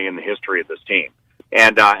anybody in the history of this team.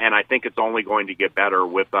 And I think it's only going to get better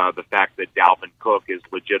with the fact that Dalvin Cook is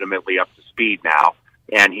legitimately up to speed now,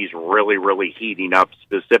 and he's really, really heating up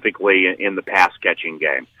specifically in the pass-catching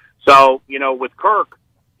game. So, with Kirk,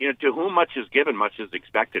 to whom much is given, much is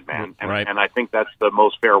expected, man. And, right. and I think that's the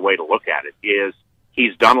most fair way to look at it, is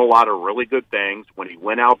he's done a lot of really good things. When he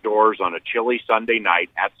went outdoors on a chilly Sunday night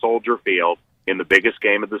at Soldier Field in the biggest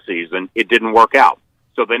game of the season, it didn't work out.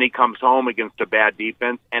 So then he comes home against a bad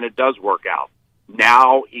defense, and it does work out.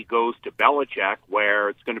 Now he goes to Belichick, where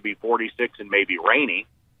it's going to be 46 and maybe rainy.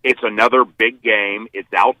 It's another big game.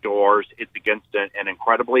 It's outdoors. It's against an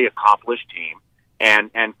incredibly accomplished team,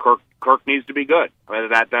 and Kirk needs to be good.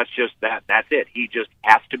 That's it. He just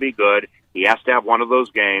has to be good. He has to have one of those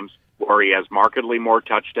games where he has markedly more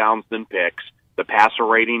touchdowns than picks. The passer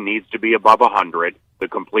rating needs to be above 100. The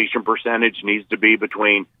completion percentage needs to be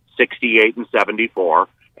between 68 and 74,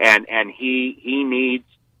 and he needs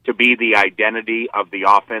to be the identity of the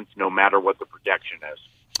offense no matter what the protection is.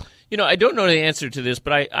 I don't know the answer to this,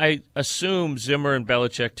 but I assume Zimmer and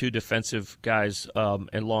Belichick, two defensive guys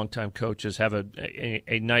and longtime coaches, have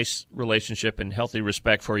a nice relationship and healthy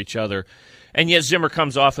respect for each other. And yet Zimmer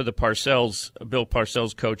comes off of the Bill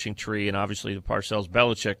Parcells coaching tree, and obviously the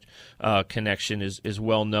Parcells-Belichick connection is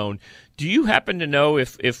well known. Do you happen to know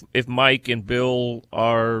if Mike and Bill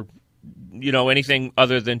are anything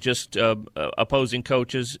other than just opposing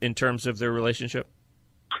coaches in terms of their relationship?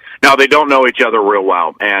 No, they don't know each other real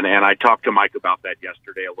well, and I talked to Mike about that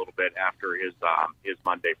yesterday a little bit after his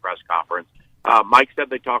Monday press conference. Mike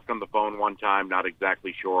said they talked on the phone one time, not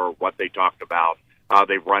exactly sure what they talked about.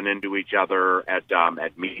 They've run into each other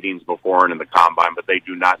at meetings before and in the combine, but they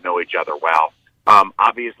do not know each other well.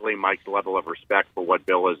 Obviously, Mike's level of respect for what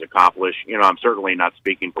Bill has accomplished, I'm certainly not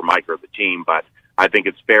speaking for Mike or the team, but I think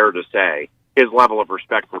it's fair to say his level of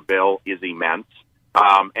respect for Bill is immense.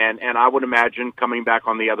 And I would imagine, coming back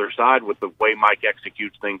on the other side with the way Mike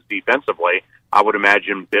executes things defensively, I would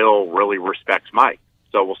imagine Bill really respects Mike.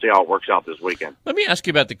 So we'll see how it works out this weekend. Let me ask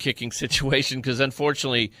you about the kicking situation, because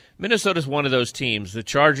unfortunately, Minnesota's one of those teams. The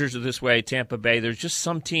Chargers are this way, Tampa Bay. There's just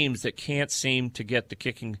some teams that can't seem to get the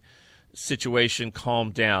kicking situation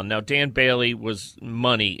calmed down. Now, Dan Bailey was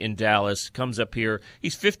money in Dallas, comes up here.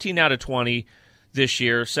 He's 15 out of 20 this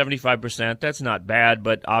year, 75%. That's not bad,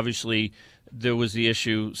 but obviously there was the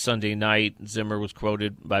issue Sunday night. Zimmer was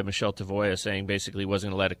quoted by Michelle Tavoya saying basically he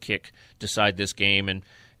wasn't going to let a kick decide this game, and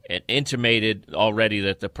intimated already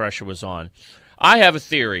that the pressure was on. I have a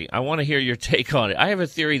theory. I want to hear your take on it. I have a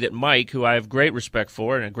theory that Mike, who I have great respect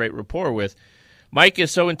for and a great rapport with, Mike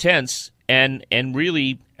is so intense and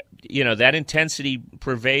really, that intensity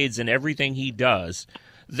pervades in everything he does,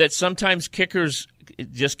 that sometimes kickers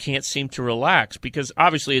just can't seem to relax, because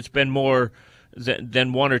obviously it's been more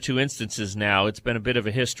than one or two instances now. It's been a bit of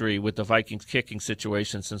a history with the Vikings kicking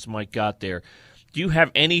situation since Mike got there. Do you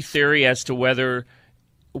have any theory as to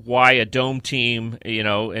why a dome team,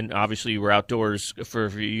 and obviously you were outdoors for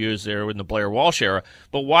a few years there in the Blair Walsh era,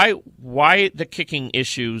 but why the kicking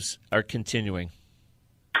issues are continuing?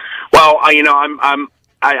 Well,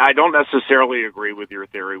 I don't necessarily agree with your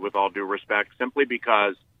theory, with all due respect, simply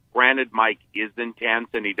because, granted, Mike is intense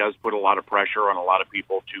and he does put a lot of pressure on a lot of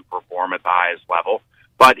people to perform at the highest level,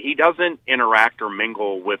 but he doesn't interact or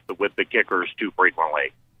mingle with the kickers too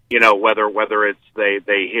frequently. Whether it's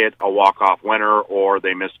they hit a walk-off winner or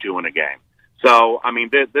they miss 2 in a game. So,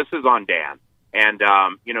 this is on Dan. And,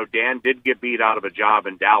 Dan did get beat out of a job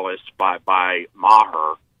in Dallas by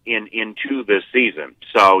Maher into this season.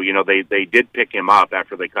 So, they did pick him up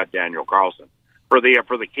after they cut Daniel Carlson. For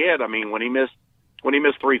the kid, when he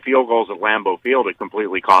missed 3 field goals at Lambeau Field, it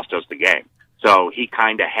completely cost us the game. So he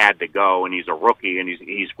kind of had to go, and he's a rookie, and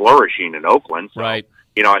he's flourishing in Oakland. So, right.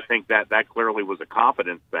 I think that clearly was a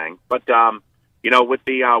confidence thing. But,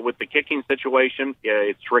 with the kicking situation,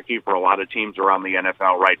 it's tricky for a lot of teams around the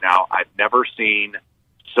NFL right now. I've never seen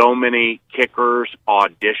so many kickers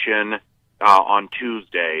audition on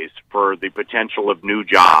Tuesdays for the potential of new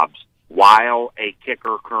jobs while a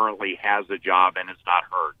kicker currently has a job and is not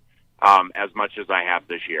hurt, as much as I have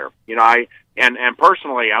this year. And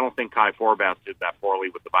personally, I don't think Kai Forbath did that poorly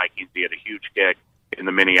with the Vikings. He had a huge kick in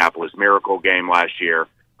the Minneapolis Miracle game last year.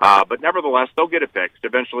 But nevertheless, they'll get it fixed.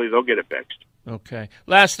 Eventually, they'll get it fixed. Okay.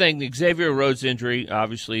 Last thing, the Xavier Rhodes injury.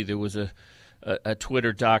 Obviously, there was a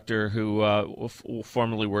Twitter doctor who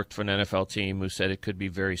formerly worked for an NFL team who said it could be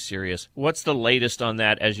very serious. What's the latest on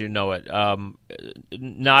that as you know it?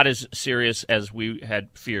 Not as serious as we had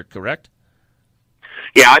feared, correct?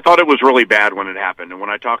 Yeah, I thought it was really bad when it happened. And when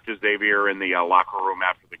I talked to Xavier in the locker room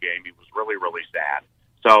after the game, he was really, really sad.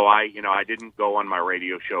 So I didn't go on my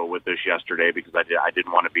radio show with this yesterday because I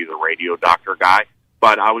didn't want to be the radio doctor guy.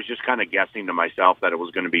 But I was just kind of guessing to myself that it was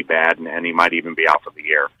going to be bad and he might even be out for the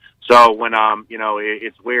year. So when,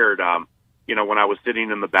 it's weird, when I was sitting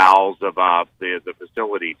in the bowels of the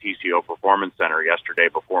facility, TCO Performance Center, yesterday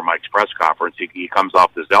before Mike's press conference, he comes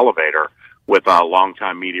off this elevator with a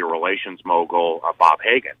longtime media relations mogul, Bob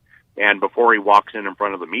Hagan. And before he walks in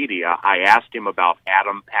front of the media, I asked him about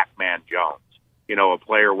Adam Pac-Man Jones, a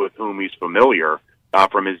player with whom he's familiar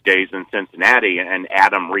from his days in Cincinnati, and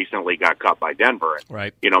Adam recently got cut by Denver. And,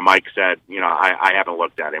 right. Mike said, I haven't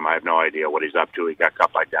looked at him. I have no idea what he's up to. He got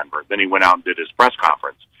cut by Denver. Then he went out and did his press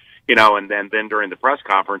conference, and then during the press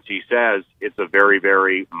conference, he says it's a very,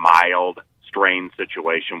 very mild, strained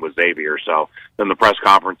situation with Xavier. So then the press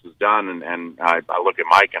conference is done, and I look at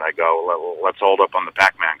Mike and I go, let's hold up on the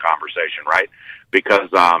Pac-Man conversation, right? Because,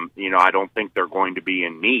 I don't think they're going to be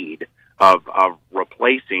in need of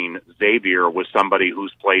replacing Xavier with somebody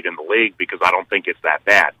who's played in the league, because I don't think it's that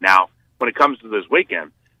bad. Now, when it comes to this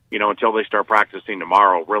weekend, until they start practicing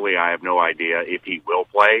tomorrow, really I have no idea if he will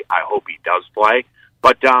play. I hope he does play.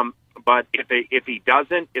 But if he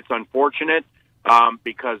doesn't, it's unfortunate,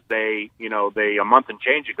 because they a month and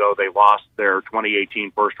change ago, they lost their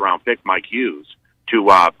 2018 first round pick, Mike Hughes, to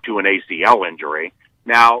an ACL injury.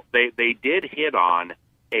 Now, they did hit on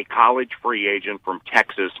a college free agent from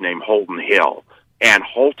Texas named Holton Hill. And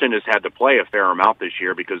Holton has had to play a fair amount this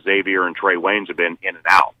year because Xavier and Trey Waynes have been in and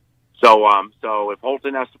out. So if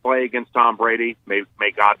Holton has to play against Tom Brady, may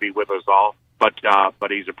God be with us all. But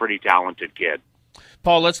he's a pretty talented kid.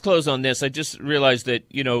 Paul, let's close on this. I just realized that,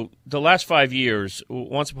 the last 5 years,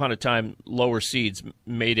 once upon a time, lower seeds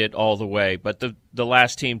made it all the way. But the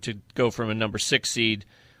last team to go from a number 6 seed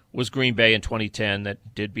was Green Bay in 2010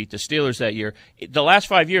 that did beat the Steelers that year. The last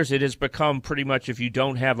 5 years, it has become pretty much if you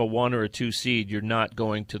don't have a 1 or a 2 seed, you're not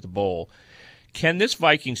going to the bowl. Can this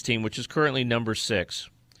Vikings team, which is currently number 6,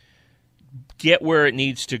 get where it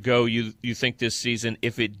needs to go, you think, this season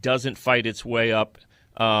if it doesn't fight its way up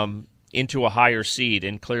into a higher seed?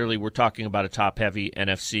 And clearly we're talking about a top-heavy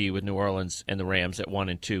NFC with New Orleans and the Rams at 1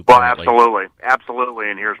 and 2 currently. Well, absolutely,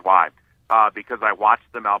 and here's why. Because I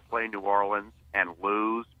watched them outplay New Orleans and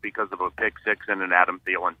lose because of a pick six and an Adam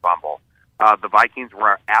Thielen fumble. The Vikings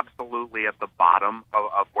were absolutely at the bottom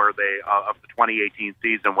of where of the 2018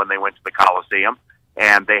 season when they went to the Coliseum,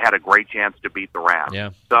 and they had a great chance to beat the Rams.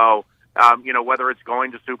 Yeah. So, whether it's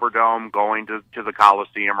going to Superdome, going to the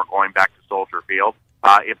Coliseum, or going back to Soldier Field,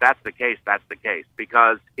 if that's the case, that's the case.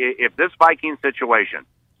 Because if this Vikings situation,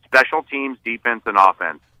 special teams, defense, and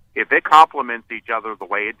offense, if it complements each other the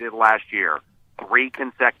way it did last year, 3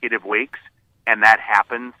 consecutive weeks, and that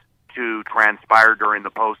happens to transpire during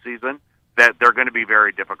the postseason, that they're going to be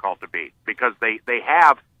very difficult to beat because they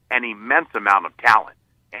have an immense amount of talent,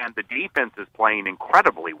 and the defense is playing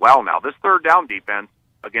incredibly well now. This third down defense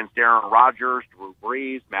against Aaron Rodgers, Drew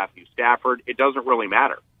Brees, Matthew Stafford. It doesn't really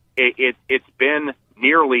matter. It's been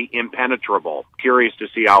nearly impenetrable. Curious to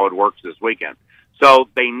see how it works this weekend. So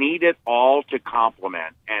they need it all to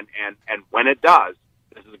complement, and when it does,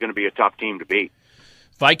 this is going to be a tough team to beat.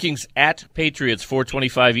 Vikings at Patriots,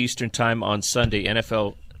 4:25 Eastern Time on Sunday.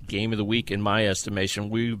 NFL Game of the Week, in my estimation.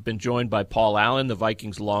 We've been joined by Paul Allen, the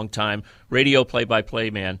Vikings' longtime radio play-by-play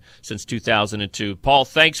man since 2002. Paul,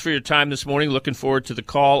 thanks for your time this morning. Looking forward to the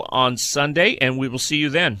call on Sunday, and we will see you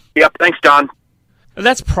then. Yep, thanks, Don.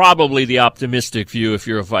 That's probably the optimistic view if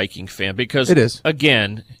you're a Viking fan, because, it is.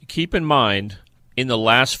 Again, keep in mind, in the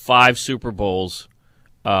last 5 Super Bowls,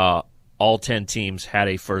 all 10 teams had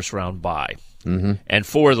a first-round bye. Mm-hmm. And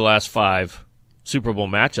 4 of the last 5 Super Bowl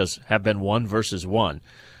matches have been 1-1.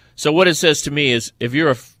 So what it says to me is, if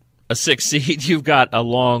you're a 6 seed, you've got a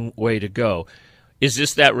long way to go. Is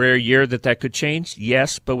this that rare year that could change?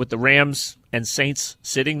 Yes, but with the Rams and Saints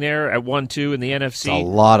sitting there at 1-2 in the NFC, it's a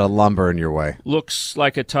lot of lumber in your way. Looks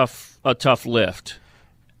like a tough lift.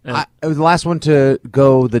 The last one to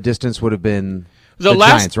go the distance would have been the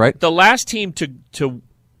Giants, right? The last team to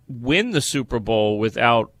win the Super Bowl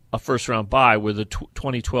without a first-round bye were the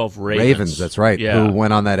 2012 Ravens. That's right, yeah. Who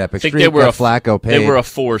went on that epic streak. They were Flacco paid. They were a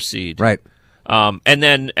 4 seed. Right. And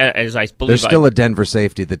then, as I believe, there's still a Denver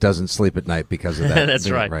safety that doesn't sleep at night because of that. That's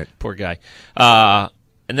right. Right. Poor guy.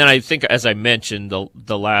 And then I think, as I mentioned,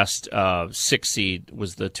 the last 6 seed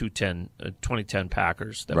was the 2010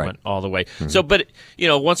 Packers that went all the way. Mm-hmm. So, but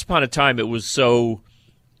once upon a time, it was so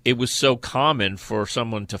common for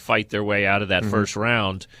someone to fight their way out of that first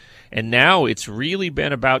round. And now it's really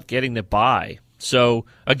been about getting the bye. So,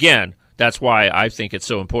 again, that's why I think it's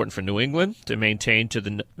so important for New England to maintain to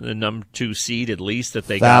the number 2 seed at least that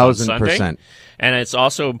they got on Sunday. 1,000%. And it's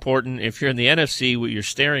also important if you're in the NFC, you're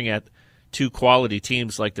staring at 2 quality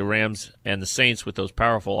teams like the Rams and the Saints with those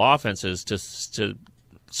powerful offenses to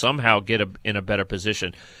somehow get in a better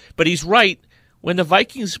position. But he's right. When the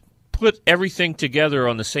Vikings put everything together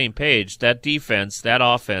on the same page, that defense, that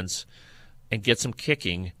offense, and get some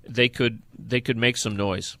kicking, they could make some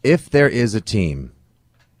noise. If there is a team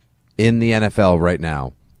in the NFL right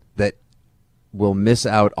now that will miss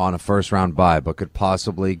out on a first-round bye but could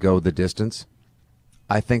possibly go the distance,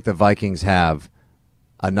 I think the Vikings have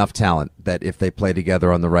enough talent that if they play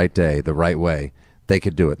together on the right day, the right way, they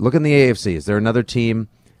could do it. Look in the AFC. Is there another team?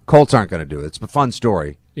 Colts aren't going to do it. It's a fun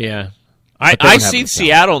story. Yeah. I see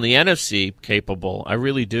Seattle in the NFC capable. I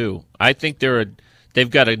really do. I think they've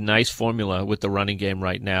got a nice formula with the running game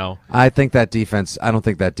right now. I don't think that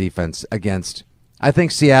defense against. I think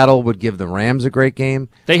Seattle would give the Rams a great game.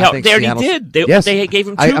 They already did. They gave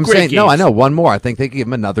them 2 great games. No, I know. One more. I think they could give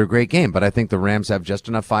them another great game, but I think the Rams have just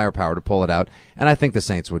enough firepower to pull it out, and I think the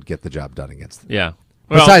Saints would get the job done against them. Yeah.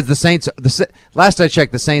 Well, besides, the Saints, last I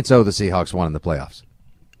checked, the Saints owe the Seahawks one in the playoffs.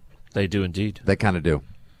 They do indeed. They kind of do.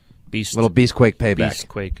 Little Beastquake payback.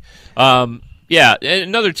 Beastquake. Yeah,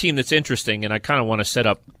 another team that's interesting, and I kind of want to set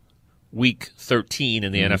up Week 13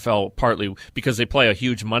 in the NFL, partly because they play a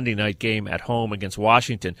huge Monday night game at home against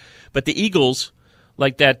Washington. But the Eagles,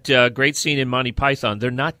 like that great scene in Monty Python, they're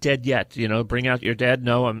not dead yet. Bring out your dead.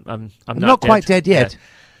 No, I'm not quite dead yet.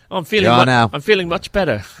 Oh, I'm feeling much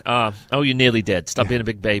better. You're nearly dead. Stop being a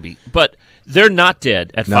big baby. But they're not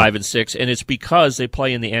dead at 5-6, and it's because they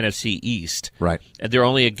play in the NFC East. Right. And they're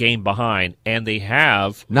only a game behind, and they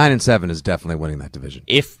have 9-7 is definitely winning that division.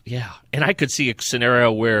 And I could see a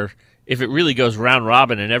scenario where if it really goes round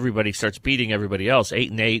robin and everybody starts beating everybody else,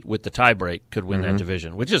 8-8 with the tiebreak could win that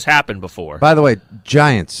division, which has happened before. By the way,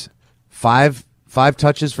 Giants, five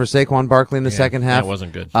touches for Saquon Barkley in the second half. That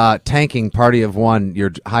wasn't good. Tanking party of one.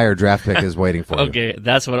 Your higher draft pick is waiting for you. Okay,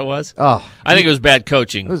 that's what it was? Oh, I think it was bad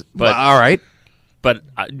coaching. But all right. But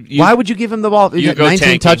why would you give him the ball? You got 19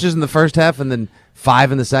 tanking. touches in the first half and then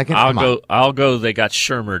 5 in the second? I'll go. They got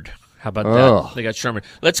Shermered. How about that? They got Shermered.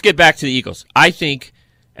 Let's get back to the Eagles. I think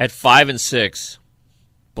at 5-6,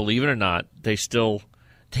 believe it or not, they still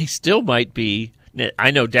might be.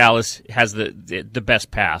 I know Dallas has the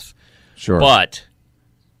best path. Sure. But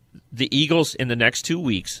the Eagles in the next 2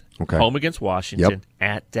 weeks, home against Washington,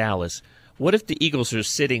 at Dallas. What if the Eagles are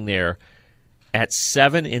sitting there at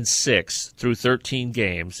 7-6 through 13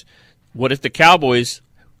 games? What if the Cowboys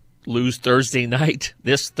lose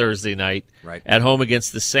this Thursday night, at home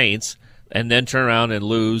against the Saints, and then turn around and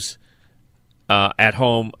lose at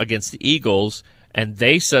home against the Eagles, and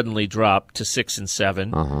they suddenly drop to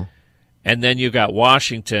 6-7, and then you got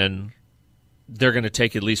Washington. They're going to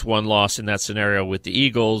take at least one loss in that scenario with the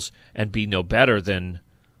Eagles and be no better than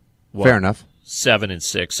fair enough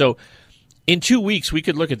 7-6. So in 2 weeks, we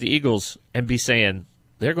could look at the Eagles and be saying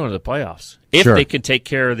they're going to the playoffs if Sure. they can take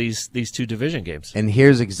care of these two division games. And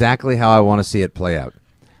here's exactly how I want to see it play out.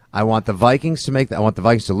 I want the Vikings to I want the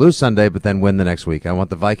Vikings to lose Sunday, but then win the next week. I want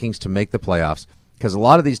the Vikings to make the playoffs because a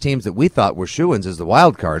lot of these teams that we thought were shoo-ins as the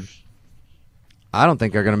wild card, I don't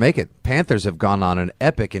think are going to make it. Panthers have gone on an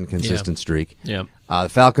epic inconsistent streak. Yeah. The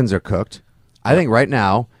Falcons are cooked. I think right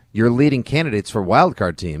now your leading candidates for wild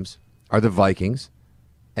card teams are the Vikings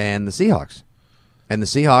and the Seahawks. And the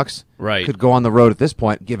Seahawks could go on the road at this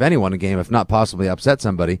point, give anyone a game, if not possibly upset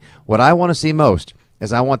somebody. What I want to see most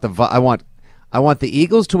is I want the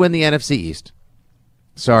Eagles to win the NFC East.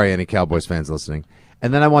 Sorry, any Cowboys fans listening.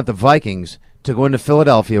 And then I want the Vikings to go into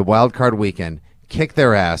Philadelphia wild card weekend, kick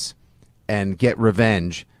their ass, and get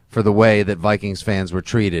revenge for the way that Vikings fans were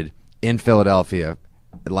treated in Philadelphia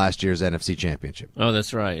at last year's NFC Championship. Oh,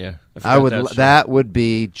 that's right. Yeah, That would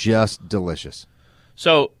be just delicious.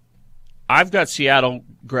 So, I've got Seattle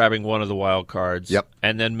grabbing one of the wild cards. Yep.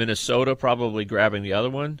 And then Minnesota probably grabbing the other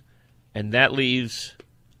one, and that leaves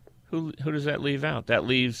who does that leave out? That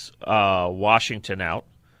leaves Washington out.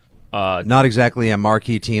 Not exactly a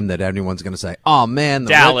marquee team that everyone's going to say, oh, man.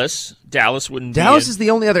 Dallas wouldn't be Dallas is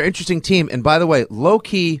the only other interesting team. And by the way,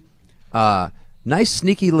 low-key, nice,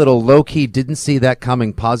 sneaky little low-key, didn't see that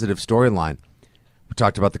coming positive storyline. We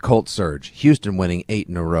talked about the Colts surge. Heuston winning 8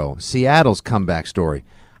 in a row. Seattle's comeback story.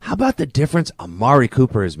 How about the difference Amari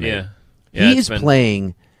Cooper has made? Yeah. He's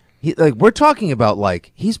playing. We're talking about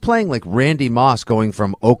he's playing like Randy Moss going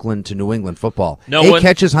from Oakland to New England football. 8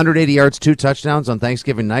 catches, 180 yards, 2 touchdowns on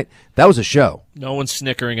Thanksgiving night. That was a show. No one's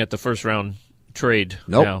snickering at the first round trade.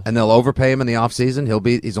 Nope. Now. And they'll overpay him in the offseason.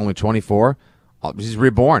 He's only 24. He's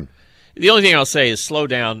reborn. The only thing I'll say is slow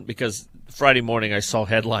down because Friday morning I saw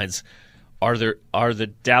headlines. Are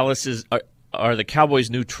the Cowboys'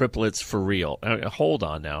 new triplets for real? Hold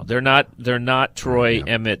on now. They're not Troy,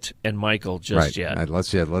 Emmett, and Michael just yet. Right.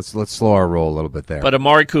 Let's slow our roll a little bit there. But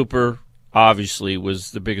Amari Cooper obviously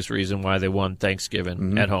was the biggest reason why they won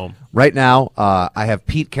Thanksgiving at home. Right now, I have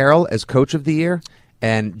Pete Carroll as Coach of the Year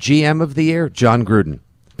and GM of the Year, John Gruden,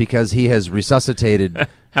 because he has resuscitated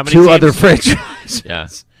 2 teams? other franchises. Yeah.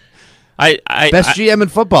 Best GM in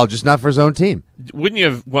football, just not for his own team. Wouldn't you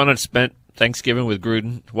have wanted to spend Thanksgiving with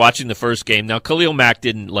Gruden, watching the first game? Now, Khalil Mack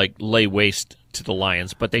didn't lay waste to the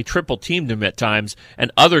Lions, but they triple teamed him at times,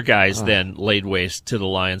 and other guys then laid waste to the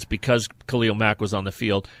Lions because Khalil Mack was on the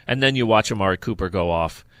field. And then you watch Amari Cooper go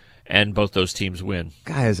off, and both those teams win.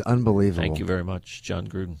 Guy is unbelievable. Thank you very much, John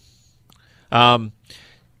Gruden.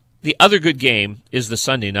 The other good game is the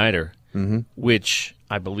Sunday Nighter, which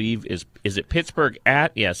I believe is it Pittsburgh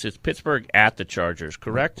at? Yes, it's Pittsburgh at the Chargers,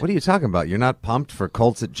 correct? What are you talking about? You're not pumped for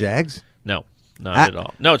Colts at Jags? No, not at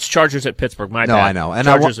all. No, it's Chargers at Pittsburgh. My bad. No, I know. And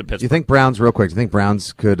Chargers at Pittsburgh. You think Browns, real quick, do you think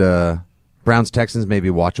Browns Texans may be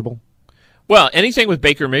watchable? Well, anything with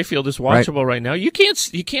Baker Mayfield is watchable right now. You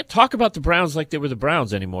can't talk about the Browns like they were the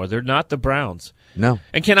Browns anymore. They're not the Browns. No.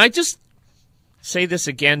 And can I just say this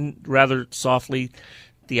again rather softly?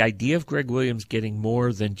 The idea of Greg Williams getting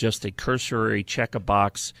more than just a cursory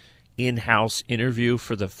check-a-box in-house interview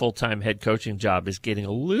for the full-time head coaching job is getting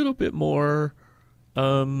a little bit more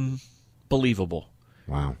believable.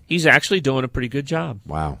 Wow. He's actually doing a pretty good job.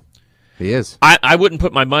 Wow. He is. I wouldn't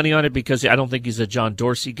put my money on it because I don't think he's a John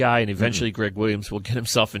Dorsey guy, and eventually Greg Williams will get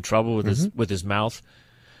himself in trouble with his mouth.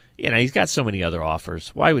 He's got so many other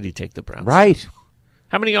offers. Why would he take the Browns? Right.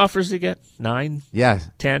 How many offers did he get? 9? Yeah.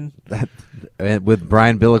 10? With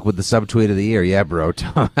Brian Billick with the subtweet of the year. Yeah, bro.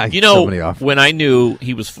 So many offers. When I knew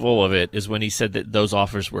he was full of it is when he said that those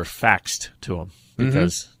offers were faxed to him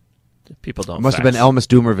because people don't Must fax. have been Elmas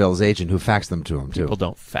Doomerville's agent who faxed them to him, too. People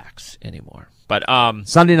don't fax anymore. But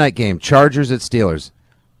Sunday night game, Chargers at Steelers.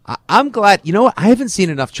 I'm glad. You know what? I haven't seen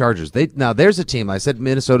enough Chargers. Now, there's a team. I said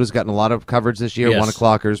Minnesota's gotten a lot of coverage this year, 1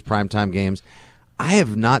 o'clockers, primetime games. I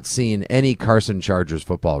have not seen any Carson Chargers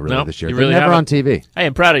football this year. They're never haven't. on TV. I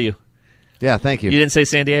am proud of you. Yeah, thank you. You didn't say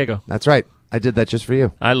San Diego. That's right. I did that just for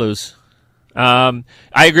you. I lose. I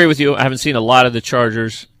agree with you. I haven't seen a lot of the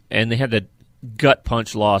Chargers, and they had the gut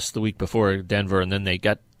punch loss the week before Denver, and then they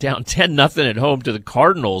got down 10-0 at home to the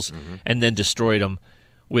Cardinals and then destroyed them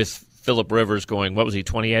with Phillip Rivers going, what was he,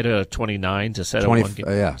 28 out of 29 to set up one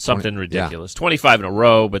game? Something ridiculous. 25 in a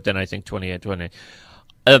row, but then I think 28-28.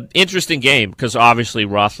 Interesting game because obviously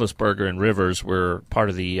Roethlisberger and Rivers were part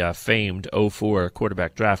of the famed 04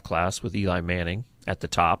 quarterback draft class with Eli Manning at the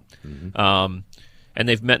top. And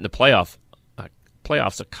they've met in the playoffs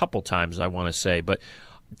a couple times, I want to say. But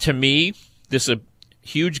to me, this is a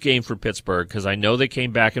huge game for Pittsburgh because I know they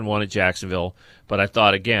came back and won at Jacksonville, but I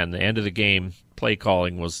thought, again, the end of the game play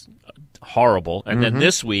calling was horrible. And then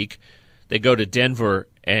this week they go to Denver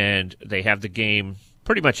and they have the game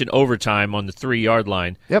pretty much in overtime on the 3-yard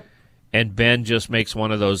line. Yep. And Ben just makes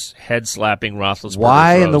one of those head-slapping Roethlisberger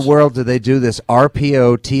Why throws. in the world do they do this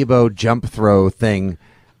RPO Tebow jump throw thing?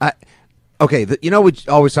 We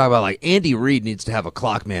always talk about, like, Andy Reid needs to have a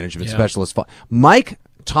clock management specialist. Mike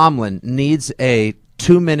Tomlin needs a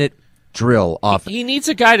 2-minute drill off. He needs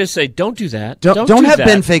a guy to say, don't do that. Don't do have that.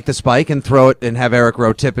 Ben fake the spike and throw it and have Eric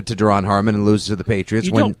Rowe tip it to Deron Harmon and lose to the Patriots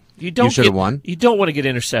you should have won. You don't want to get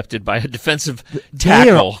intercepted by a defensive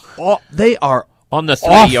tackle. They are on the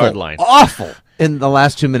 3-yard line. Awful in the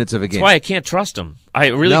last 2 minutes of a game. That's why I can't trust them. I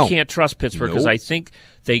really can't trust Pittsburgh because I think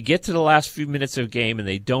they get to the last few minutes of a game and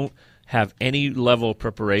they don't have any level of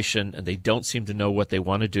preparation and they don't seem to know what they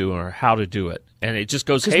want to do or how to do it. And it just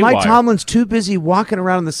goes haywire. Mike Tomlin's too busy walking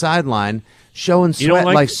around on the sideline showing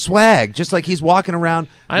swag, just like he's walking around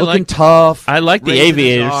looking tough. I like the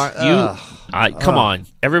Aviators. Come on.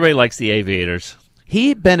 Everybody likes the Aviators.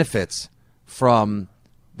 He benefits from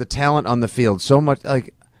the talent on the field so much.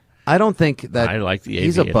 Like, I don't think that I like the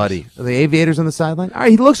he's Aviators. A buddy. The Aviators on the sideline? All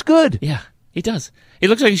right, he looks good. Yeah, he does. He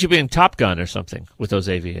looks like he should be in Top Gun or something with those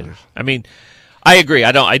Aviators. I mean, I agree.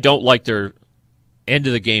 I don't like their end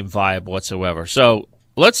of the game vibe whatsoever. So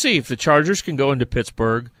let's see if the Chargers can go into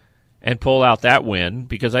Pittsburgh and pull out that win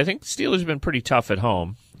because I think the Steelers have been pretty tough at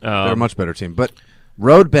home. They're a much better team. But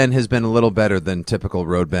Road Ben has been a little better than typical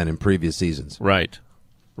Road Ben in previous seasons. Right.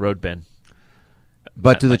 Road Ben.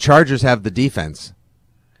 But do the Chargers have the defense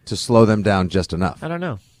to slow them down just enough? I don't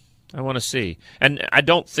know. I want to see. And I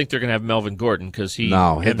don't think they're going to have Melvin Gordon because he's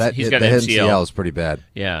got an MCL is pretty bad.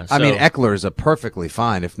 Yeah. I mean, Eckler is a perfectly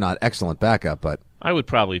fine, if not excellent backup, but I would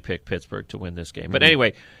probably pick Pittsburgh to win this game. Mm-hmm. But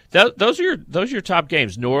anyway, those are your top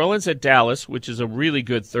games. New Orleans at Dallas, which is a really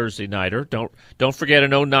good Thursday nighter. Don't forget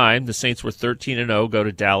in 2009, the Saints were 13-0. Go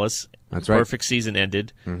to Dallas. That's right. Perfect season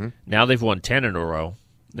ended. Mm-hmm. Now they've won 10 in a row.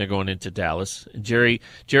 They're going into Dallas. Jerry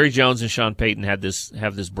Jones and Sean Payton have this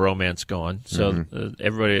bromance going. So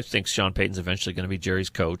everybody thinks Sean Payton's eventually going to be Jerry's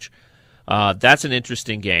coach. That's an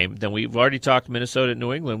interesting game. Then we've already talked Minnesota at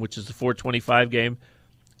New England, which is the 4:25 game.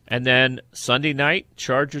 And then Sunday night,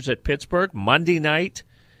 Chargers at Pittsburgh. Monday night,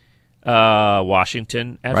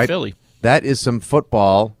 Washington at Philly. That is some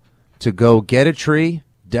football to go get a tree,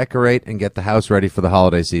 decorate, and get the house ready for the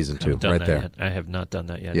holiday season, too, right there. I have not done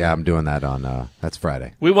that yet. Yeah, I'm doing that on that's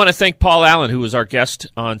Friday. We want to thank Paul Allen, who was our guest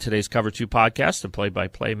on today's Cover 2 podcast, a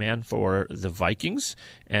play-by-play man for the Vikings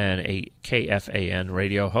and a KFAN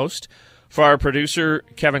radio host. For our producer,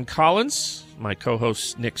 Kevin Collins, my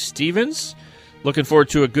co-host, Nick Stevens. Looking forward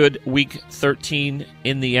to a good Week 13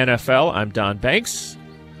 in the NFL. I'm Don Banks.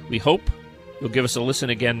 We hope you'll give us a listen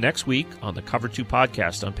again next week on the Cover 2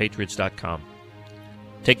 podcast on Patriots.com.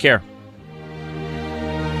 Take care.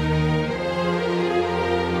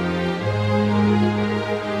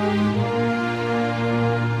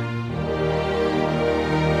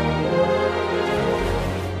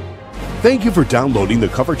 Thank you for downloading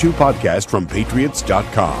the Cover 2 podcast from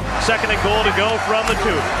Patriots.com. Second and goal to go from the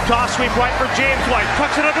 2. Toss sweep right for James White.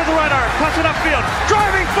 Tucks it under the right arm. Cuts it upfield.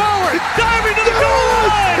 Driving forward. Diving to the goal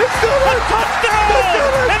line. A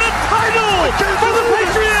touchdown. And a title for the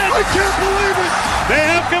Patriots. I can't believe it. They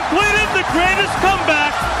have completed the greatest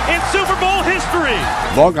comeback in Super Bowl history.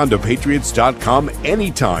 Log on to Patriots.com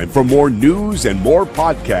anytime for more news and more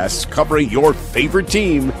podcasts covering your favorite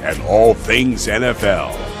team and all things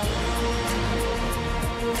NFL.